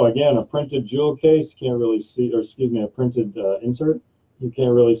 2.0, again, a printed jewel case. You can't really see, or excuse me, a printed insert. You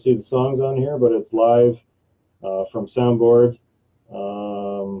can't really see the songs on here, but it's live from Soundboard,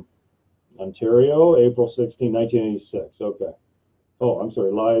 Ontario, April 16, 1986. Okay. Oh, I'm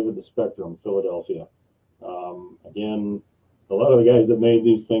sorry, live at the Spectrum, Philadelphia. Again, a lot of the guys that made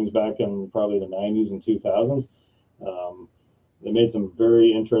these things back in probably the 90s and 2000s, they made some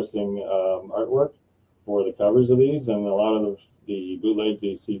very interesting artwork for the covers of these, and a lot of the bootlegs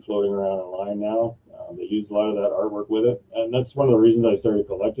you see floating around online now, they use a lot of that artwork with it, and that's one of the reasons I started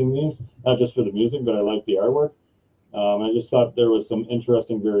collecting these, not just for the music, but I like the artwork. I just thought there was some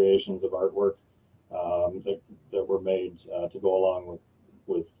interesting variations of artwork that were made to go along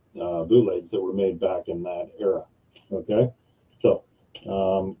with bootlegs that were made back in that era. Okay, so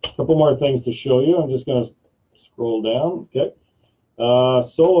a couple more things to show you. I'm just going to scroll down. Okay,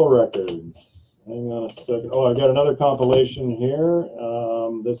 solo records. Hang on a second. Oh, I got another compilation here.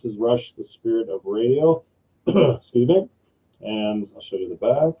 This is Rush, the Spirit of Radio. Excuse me. And I'll show you the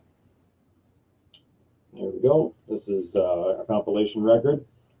back. Here we go. This is a compilation record.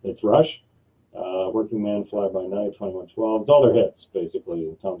 It's Rush. Working Man, Fly By Night, 2112. It's all their hits,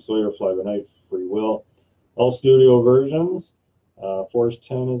 basically. Tom Sawyer, Fly By Night, Free Will. All studio versions. Force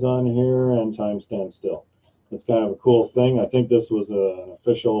 10 is on here, and Time Stands Still. It's kind of a cool thing. I think this was an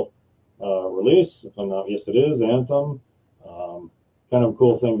official release. If I'm not, yes, it is. Anthem. Kind of a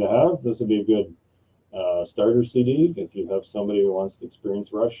cool thing to have. This would be a good starter CD if you have somebody who wants to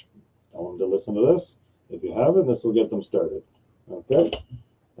experience Rush. Tell them to listen to this. If you haven't, this will get them started. Okay.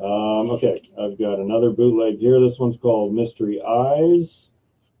 Okay, I've got another bootleg here. This one's called Mystery Eyes.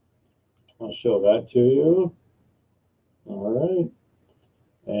 I'll show that to you. All right.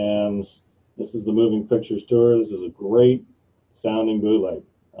 And this is the Moving Pictures Tour. This is a great sounding bootleg.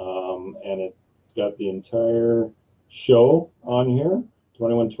 And it's got the entire show on here.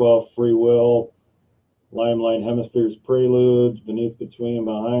 2112, Free Will, Limelight, Hemispheres, Preludes, Beneath, Between,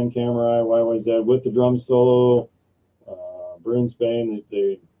 Behind, Camera Eye, YYZ, with the drum solo, Bruins Bane,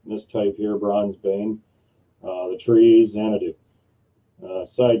 they mistype here, Bronze Bane, The Trees, Xanadu.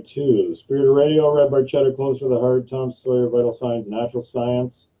 Side 2, Spirit of Radio, Red Barchetta, Closer to the Heart, Tom Sawyer, Vital Signs, Natural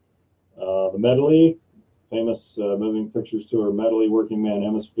Science, the medley, famous Moving Pictures Tour medley, Working Man,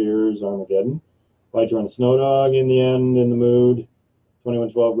 Hemispheres, Armageddon, Fighter on the Snow Dog, In the End, In the Mood,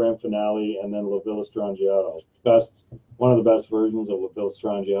 2112 Grand Finale, and then La Villa Strangiato. One of the best versions of La Villa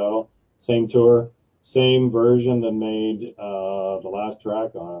Strangiato. Same tour, same version that made the last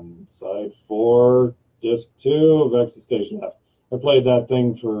track on side 4, disc 2 of Exit Station F. I played that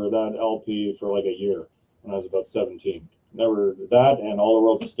thing for that LP for like a year when I was about 17. Never that and All the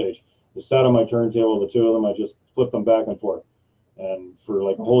World's a Stage. They sat on my turntable, the two of them. I just flipped them back and forth, and for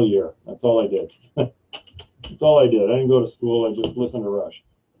like a whole year. That's all I did. That's all I did. I didn't go to school. I just listened to Rush.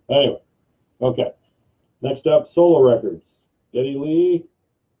 Anyway, okay. Next up, solo records. Geddy Lee.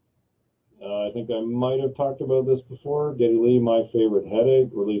 I think I might have talked about this before. Geddy Lee, My Favorite Headache,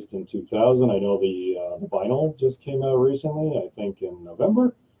 released in 2000. I know the vinyl just came out recently, I think in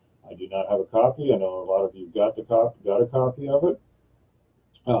November. I do not have a copy. I know a lot of you got a copy of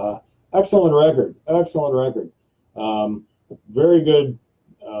it. Excellent record. Excellent record. Very good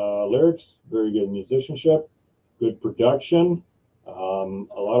lyrics, very good musicianship, good production. A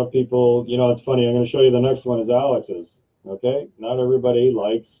lot of people, you know, it's funny. I'm going to show you the next one is Alex's. Okay, not everybody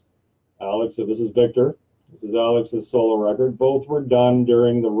likes Alex. So this is Victor. This is Alex's solo record. Both were done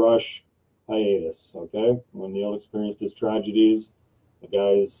during the Rush hiatus. Okay, when Neil experienced his tragedies, the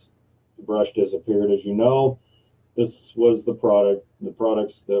guys, Rush disappeared, as you know. This was the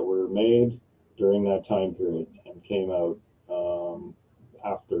products that were made during that time period and came out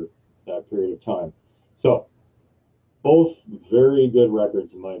after that period of time. So both very good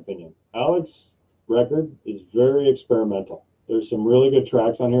records, in my opinion. Alex's record is very experimental. There's some really good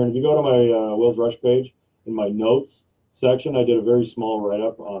tracks on here. And if you go to my Will's Rush page, in my notes section, I did a very small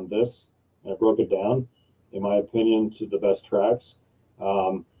write-up on this. And I broke it down, in my opinion, to the best tracks.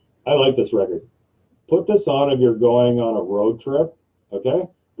 I like this record. Put this on if you're going on a road trip, okay?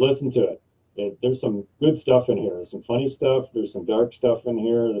 Listen to it. There's some good stuff in here. There's some funny stuff. There's some dark stuff in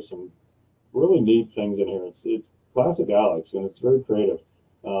here. There's some really neat things in here. It's classic Alex, and it's very creative.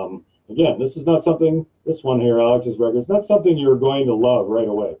 Again, this is not something, this one here, Alex's record, it's not something you're going to love right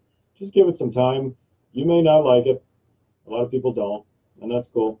away. Just give it some time. You may not like it. A lot of people don't, and that's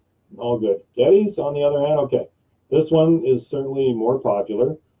cool. All good. Geddy's, on the other hand, okay. This one is certainly more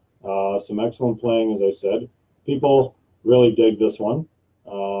popular. Some excellent playing, as I said. People really dig this one.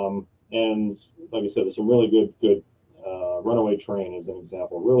 And like I said, there's some really good Runaway Train is an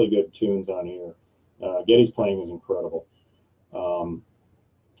example. Really good tunes on here. Geddy's playing is incredible.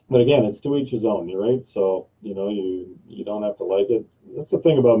 But again, it's to each his own, right? So, you know, you don't have to like it. That's the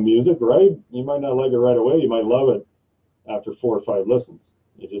thing about music, right? You might not like it right away. You might love it after 4 or 5 listens.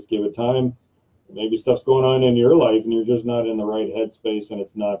 You just give it time. Maybe stuff's going on in your life and you're just not in the right headspace and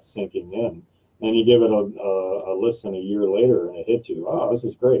it's not sinking in. And you give it a listen a year later and it hits you. Oh, this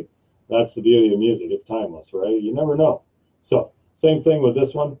is great. That's the beauty of music. It's timeless, right? You never know. So, same thing with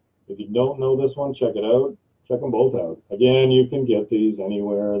this one. If you don't know this one, check it out. Check them both out. Again, you can get these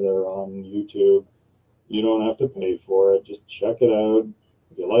anywhere. They're on YouTube. You don't have to pay for it. Just check it out.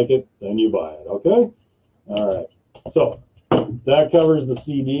 If you like it, then you buy it, okay? All right. So, that covers the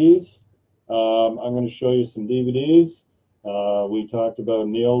CDs. I'm going to show you some DVDs. We talked about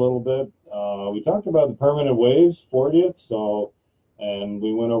Neil a little bit. We talked about the Permanent Waves 40th, and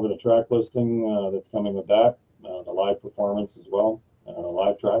we went over the track listing that's coming with that, the live performance as well,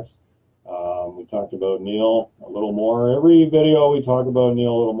 live tracks. We talked about Neil a little more. Every video we talk about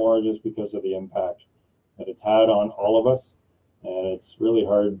Neil a little more just because of the impact that it's had on all of us, and it's really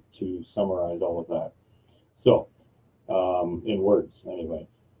hard to summarize all of that. So, in words, anyway.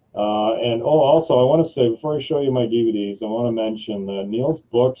 And oh, also, I want to say, before I show you my DVDs, I want to mention that Neil's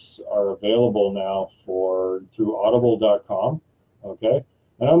books are available now through audible.com. Okay,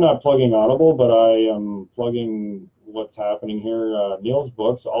 and I'm not plugging Audible, but I am plugging what's happening here. Neil's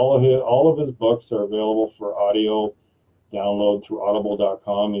books, all of his books are available for audio download through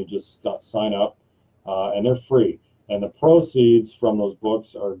audible.com. You just sign up, and they're free. And the proceeds from those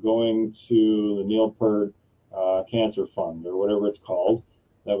books are going to the Neil Peart Cancer Fund, or whatever it's called,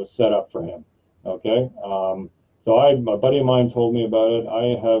 that was set up for him. Okay, so a buddy of mine told me about it.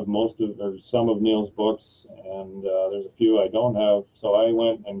 I have some of Neil's books, and there's a few I don't have. So I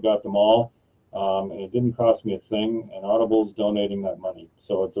went and got them all, and it didn't cost me a thing. And Audible's donating that money,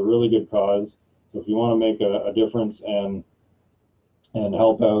 so it's a really good cause. So if you want to make a difference and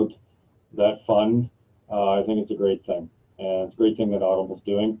help out that fund, I think it's a great thing, and it's a great thing that Audible's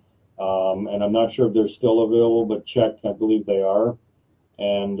doing. And I'm not sure if they're still available, but check. I believe they are.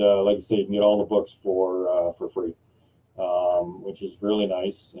 And like I say, you can get all the books for free, which is really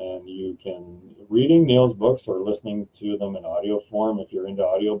nice. And you can reading Neil's books or listening to them in audio form. If you're into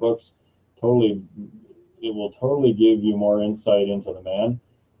audiobooks, it will totally give you more insight into the man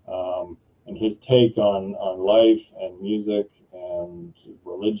and his take on life and music and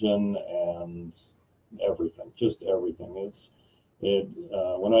religion and everything, just everything.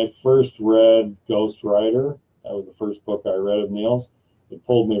 When I first read Ghost Rider, that was the first book I read of Neil's. It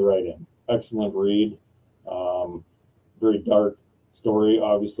pulled me right in. Excellent read. Very dark story,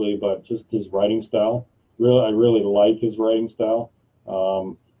 obviously, but just his writing style. I really like his writing style.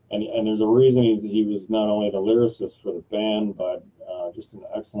 And there's a reason he was not only the lyricist for the band, but just an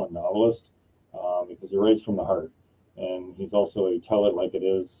excellent novelist, because he writes from the heart. And he's also a tell it like it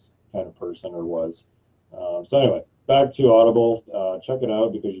is kind of person, or was. So anyway, back to Audible. Check it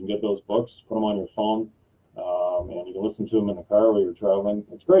out, because you can get those books, put them on your phone. And you can listen to them in the car while you're traveling.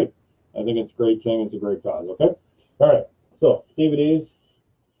 It's great. I think it's a great thing. It's a great cause. Okay. All right. So DVDs.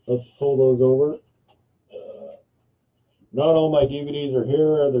 Let's pull those over. Not all my DVDs are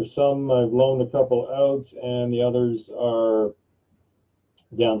here. There's some I've loaned a couple out, and the others are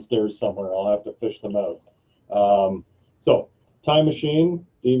downstairs somewhere. I'll have to fish them out. So Time Machine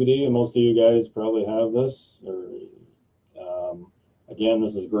DVD, and most of you guys probably have this. Again,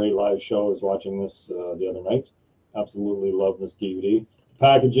 this is a great live show. I was watching this the other night. Absolutely love this DVD. The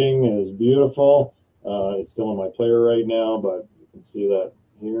packaging is beautiful. It's still in my player right now, but you can see that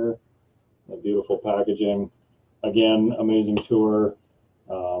here. The beautiful packaging. Again, amazing tour.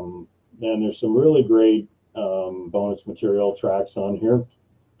 And there's some really great bonus material tracks on here.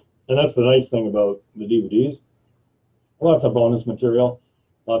 And that's the nice thing about the DVDs. Lots of bonus material,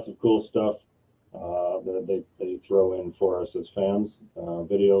 lots of cool stuff that they throw in for us as fans.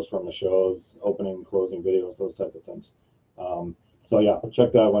 Videos from the shows, opening and closing videos, those type of things. So yeah,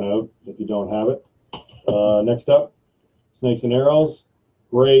 check that one out if you don't have it. Next up, Snakes and Arrows.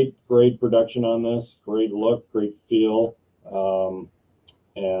 Great production on this. Great look, great feel,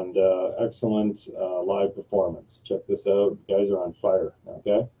 and excellent live performance. Check this out. You guys are on fire,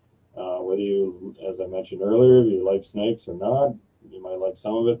 okay? Whether you, as I mentioned earlier, if you like Snakes or not, you might like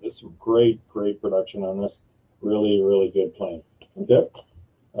some of it. There's some great production on this. Really good playing. Okay.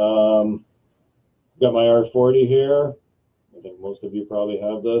 Got my R40 here. I think most of you probably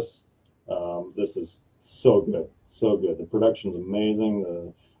have this. This is so good. The production's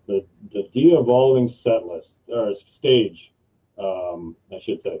amazing. The de-evolving set list, or stage, I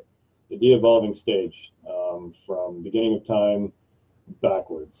should say. The de-evolving stage, from beginning of time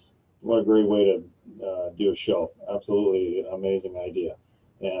backwards. What a great way to do a show. Absolutely amazing idea.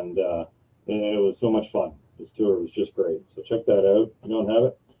 And it was so much fun. This tour was just great. So check that out. If you don't have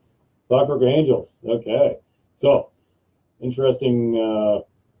it. Clockwork Angels. Okay. So, interesting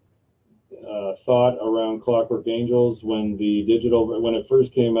thought around Clockwork Angels. When it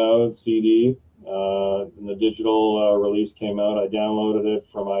first came out, CD, and the digital release came out, I downloaded it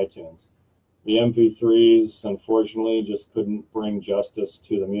from iTunes. The MP3s, unfortunately, just couldn't bring justice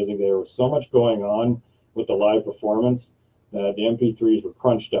to the music. There was so much going on with the live performance that the MP3s were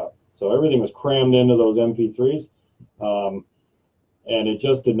crunched up. So everything was crammed into those MP3s, and it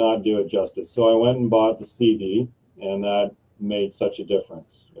just did not do it justice. So I went and bought the CD, and that made such a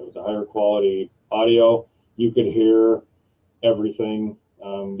difference. It was a higher quality audio. You could hear everything,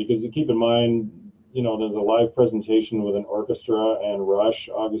 because keep in mind, there's a live presentation with an orchestra and Rush,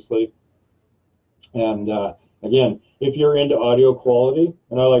 obviously. And again, if you're into audio quality,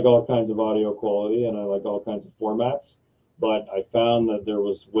 and I like all kinds of audio quality, and I like all kinds of formats, but I found that there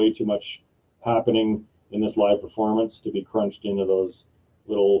was way too much happening in this live performance to be crunched into those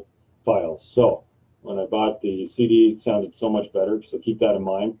little files. So when I bought the CD, it sounded so much better. So keep that in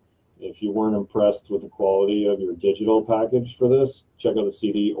mind. If you weren't impressed with the quality of your digital package for this, check out the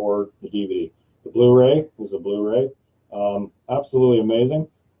CD or the DVD. The Blu-ray is a Blu-ray. Absolutely amazing.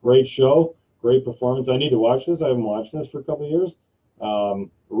 Great show. Great performance. I need to watch this. I haven't watched this for a couple of years.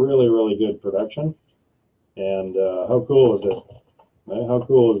 Really, really good production. And how cool is it? Right? How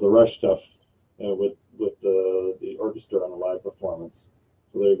cool is the Rush stuff with the orchestra on the live performance?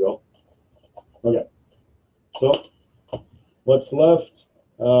 So there you go. Okay. So what's left?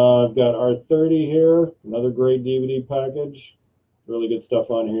 I've got R30 here. Another great DVD package. Really good stuff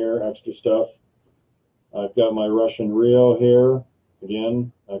on here. Extra stuff. I've got my Russian Rio here.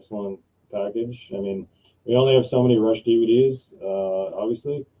 Again, excellent package. I mean, we only have so many Rush DVDs,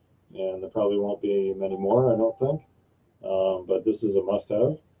 obviously, and there probably won't be many more, I don't think. But this is a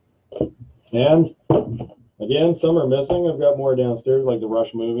must-have. And again, some are missing. I've got more downstairs, like the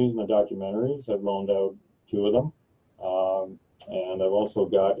Rush movies and the documentaries. I've loaned out 2 of them. And I've also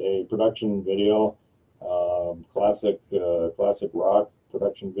got a production video, classic rock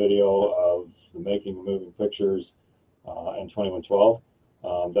production video of the making of moving pictures in 2112.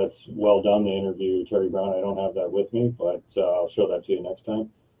 That's well done. They interview Terry Brown. I don't have that with me, but I'll show that to you next time.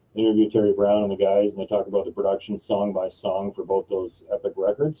 They interview Terry Brown and the guys, and they talk about the production song by song for both those epic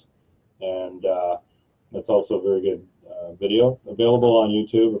records. And that's also a very good video, available on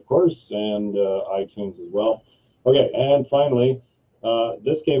YouTube, of course, and iTunes as well. Okay, and finally,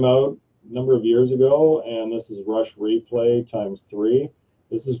 this came out a number of years ago, and this is Rush Replay ×3.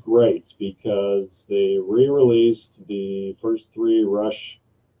 This is great because they re-released the first 3 Rush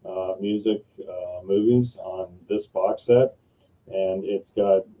music movies on this box set, and it's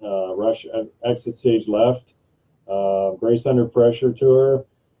got Rush Exit Stage Left, Grace Under Pressure Tour,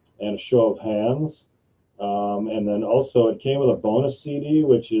 and a Show of Hands. And then also it came with a bonus CD,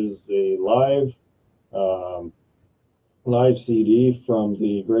 which is a live CD from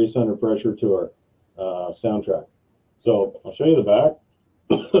the Grace Under Pressure Tour soundtrack. So I'll show you the back.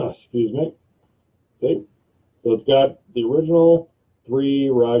 Excuse me. See? So it's got the original 3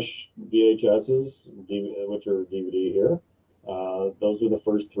 Rush VHSs, which are DVD here. Those are the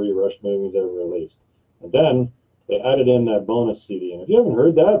first 3 Rush movies ever released. And then they added in that bonus CD. And if you haven't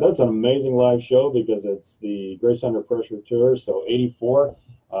heard that, that's an amazing live show because it's the Grace Under Pressure Tour. So 84.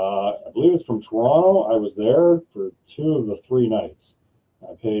 I believe it's from Toronto. I was there for 2 of the 3 nights.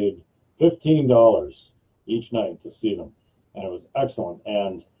 I paid $15 each night to see them, and it was excellent.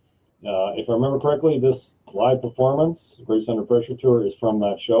 And if I remember correctly, this live performance, Grace Under Pressure Tour, is from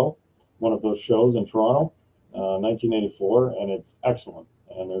that show, one of those shows in Toronto, 1984, and it's excellent.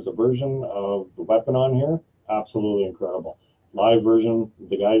 And there's a version of The Weapon on here, absolutely incredible. Live version,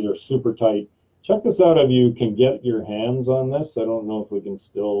 the guys are super tight. Check this out if you can get your hands on this. I don't know if we can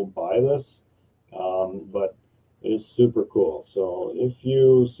still buy this, but it is super cool. So if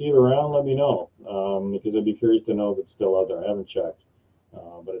you see it around, let me know, because I'd be curious to know if it's still out there. I haven't checked,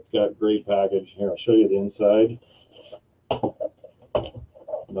 but it's got great package. Here, I'll show you the inside.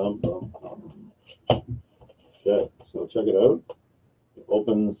 Okay, so check it out. It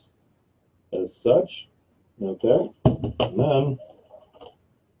opens as such. Okay, and then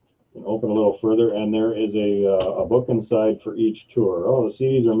you can open a little further, and there is a book inside for each tour. Oh, the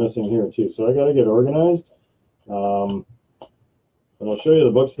CDs are missing here too, so I got to get organized. And I'll show you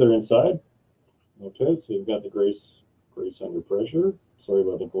the books that are inside. Okay, so you've got the Grace Under Pressure. Sorry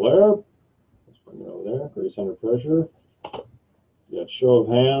about the glare. Let's bring it over there. Grace Under Pressure. You got Show of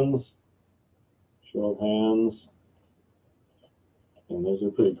Hands. And those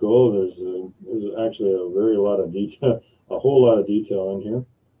are pretty cool. There's actually a whole lot of detail in here,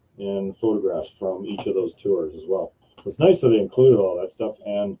 and photographs from each of those tours as well. It's nice that they included all that stuff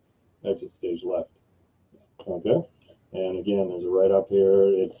and Exit Stage Left. Okay, and again, there's a write-up here.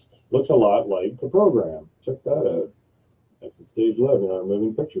 It looks a lot like the program. Check that out. Exit Stage Left in our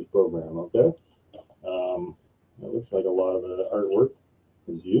Moving Pictures program. Okay, it looks like a lot of the artwork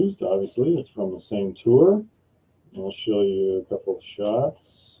is used. Obviously, it's from the same tour. I'll show you a couple of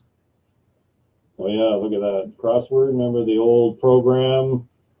shots. Oh yeah, look at that crossword. Remember the old program,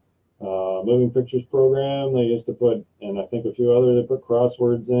 Moving Pictures program? They used to put, and I think a few other, they put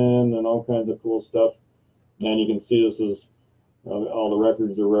crosswords in and all kinds of cool stuff. And you can see this is all the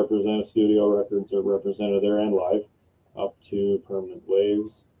records are represented, studio records are represented there and live, up to Permanent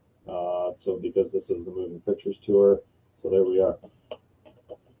Waves. So because this is the Moving Pictures tour, so there we are.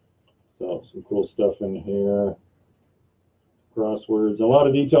 So some cool stuff in here. Crosswords, a lot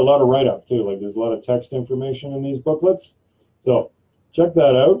of detail, a lot of write-up too. Like there's a lot of text information in these booklets. So check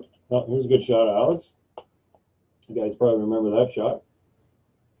that out. Oh, here's a good shot of Alex. You guys probably remember that shot.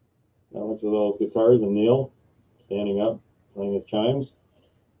 Alex with those guitars, and Neil standing up playing his chimes.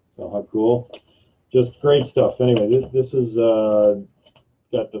 So how cool. Just great stuff. Anyway, this is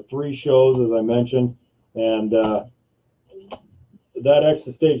got the 3 shows, as I mentioned, and that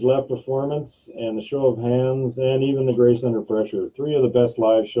Exit Stage Left performance and the Show of Hands and even the Grace Under Pressure, 3 of the best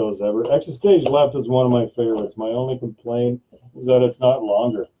live shows ever. Exit Stage Left is one of my favorites. My only complaint is that it's not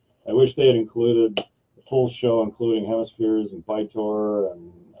longer. I wish they had included the full show, including Hemispheres and Pytor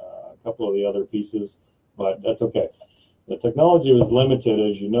and a couple of the other pieces, but that's okay. The technology was limited,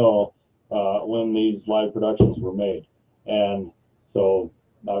 as you know, when these live productions were made, and so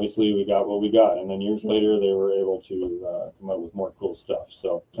obviously we got what we got, and then years later they were able to come up with more cool stuff.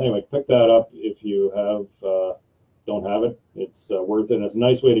 So anyway, pick that up if you don't have it. It's worth it, and it's a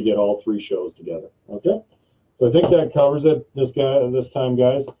nice way to get all 3 shows together. Okay, so I think that covers it this time,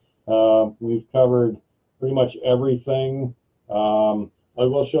 guys. We've covered pretty much everything. I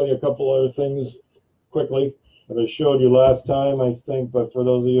will show you a couple other things quickly that I showed you last time, I think, but for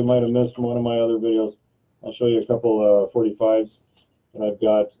those of you who might have missed from one of my other videos, I'll show you a couple 45s. And I've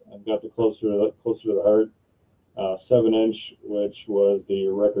got the closer to the heart 7-inch, which was the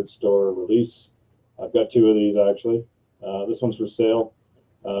record store release. I've got 2 of these actually. This one's for sale.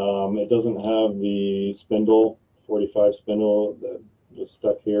 It doesn't have the spindle, 45 spindle that was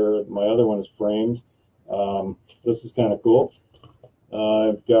stuck here. My other one is framed. This is kind of cool.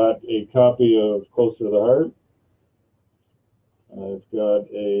 I've got a copy of Closer to the Heart. I've got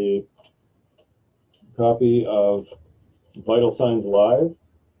a copy of Vital Signs Live,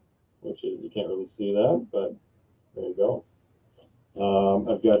 which is, you can't really see that, but there you go.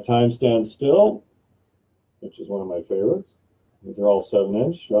 I've got Time Stands Still, which is one of my favorites. They're all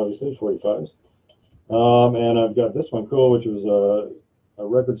 7-inch, obviously, 45s. And I've got this one cool, which was a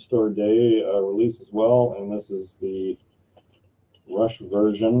Record Store Day release as well, and this is the Rush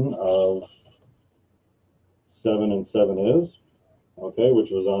version of 7 and 7 Is, okay, which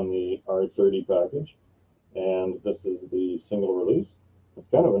was on the R30 package. And this is the single release. It's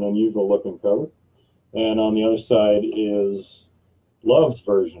kind of an unusual looking cover. And on the other side is Love's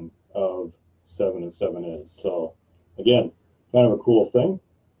version of 7 and 7 Is. So again, kind of a cool thing.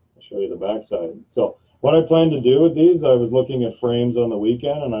 I'll show you the back side. So what I plan to do with these, I was looking at frames on the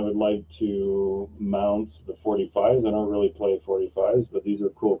weekend, and I would like to mount the 45s. I don't really play 45s, but these are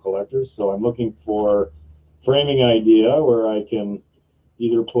cool collectors. So I'm looking for framing idea where I can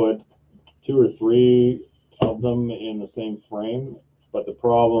either put 2 or 3 of them in the same frame, but the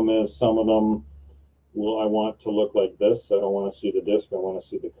problem is some of them I want to look like this. I don't want to see the disc, I want to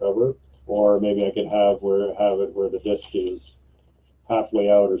see the cover. Or maybe I could have it where the disc is halfway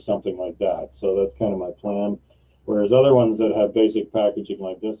out or something like that. So that's kind of my plan. Whereas other ones that have basic packaging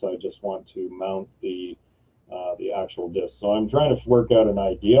like this, I just want to mount the actual disc. So I'm trying to work out an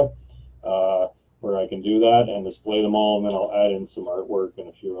idea where I can do that and display them all, and then I'll add in some artwork and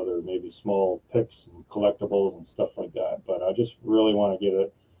a few other maybe small picks and collectibles and stuff like that. But I just really want to get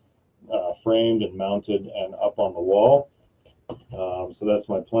it framed and mounted and up on the wall. So that's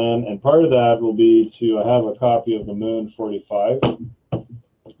my plan. And part of that will be I have a copy of the Moon 45.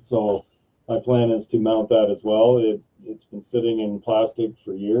 So my plan is to mount that as well. It's been sitting in plastic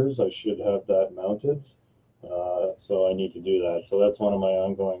for years. I should have that mounted. So I need to do that. So that's one of my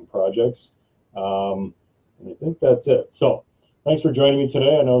ongoing projects. And I think that's it. So thanks for joining me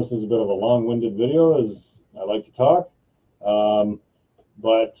today. I know this is a bit of a long-winded video, as I like to talk.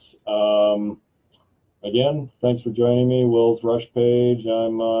 Again, thanks for joining me. Will's Rush Page.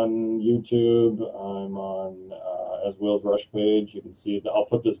 I'm on YouTube. I'm on as Will's Rush Page. You can see that I'll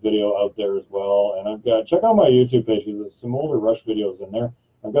put this video out there as well. And I've got, check out my YouTube page because there's some older Rush videos in there.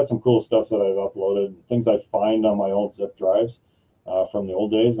 I've got some cool stuff that I've uploaded, things I find on my old zip drives from the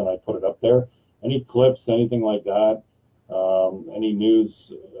old days, and I put it up there. Any clips, anything like that, any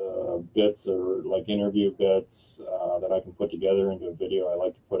news bits or like interview bits that I can put together into a video, I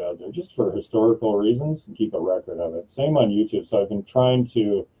like to put out there just for historical reasons and keep a record of it. Same on YouTube. So I've been trying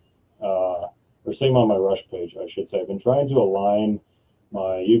to, or same on my Rush page, I should say. I've been trying to align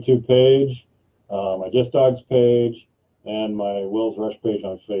my YouTube page, my Disc Dogs page, and my Will's Rush page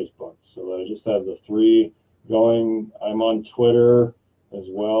on Facebook. So that I just have the 3 going. I'm on Twitter as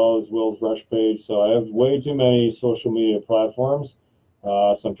well as Will's Rush Page. So I have way too many social media platforms.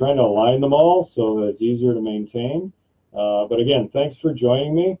 So I'm trying to align them all so that it's easier to maintain. But again, thanks for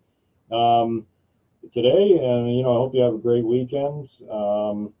joining me today. And, you know, I hope you have a great weekend.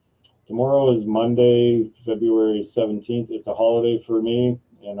 Tomorrow is Monday, February 17th. It's a holiday for me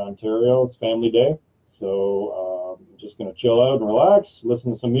in Ontario. It's Family Day. So I'm just going to chill out and relax,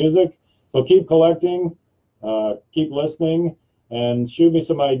 listen to some music. So keep collecting, keep listening. and shoot me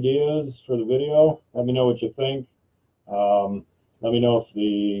some ideas for the video. Let me know what you think. Let me know if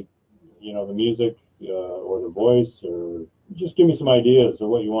the music or the voice, or just give me some ideas of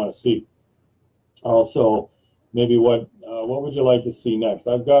what you want to see. Also, maybe what would you like to see next?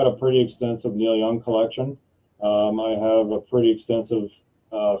 I've got a pretty extensive Neil Young collection. I have a pretty extensive,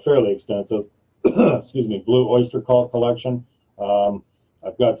 fairly extensive, excuse me, Blue Oyster Cult collection.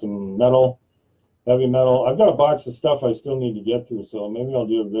 I've got some metal, heavy metal. I've got a box of stuff I still need to get through, so maybe I'll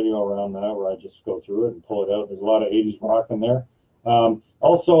do a video around that where I just go through it and pull it out. There's a lot of 80s rock in there.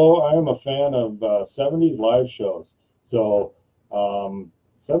 Also, I am a fan of 70s live shows. So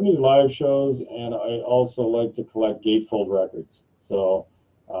 70s live shows, and I also like to collect gatefold records. So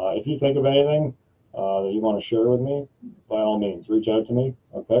if you think of anything that you want to share with me, by all means, reach out to me,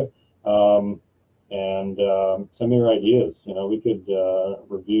 okay? And send me your ideas. You know, we could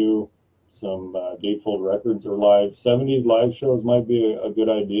review some gatefold records, or 70s live shows might be a good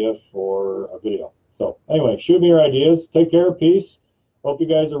idea for a video. So anyway, shoot me your ideas. Take care. Peace. Hope you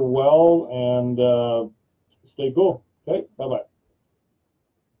guys are well, and stay cool. Okay, bye-bye.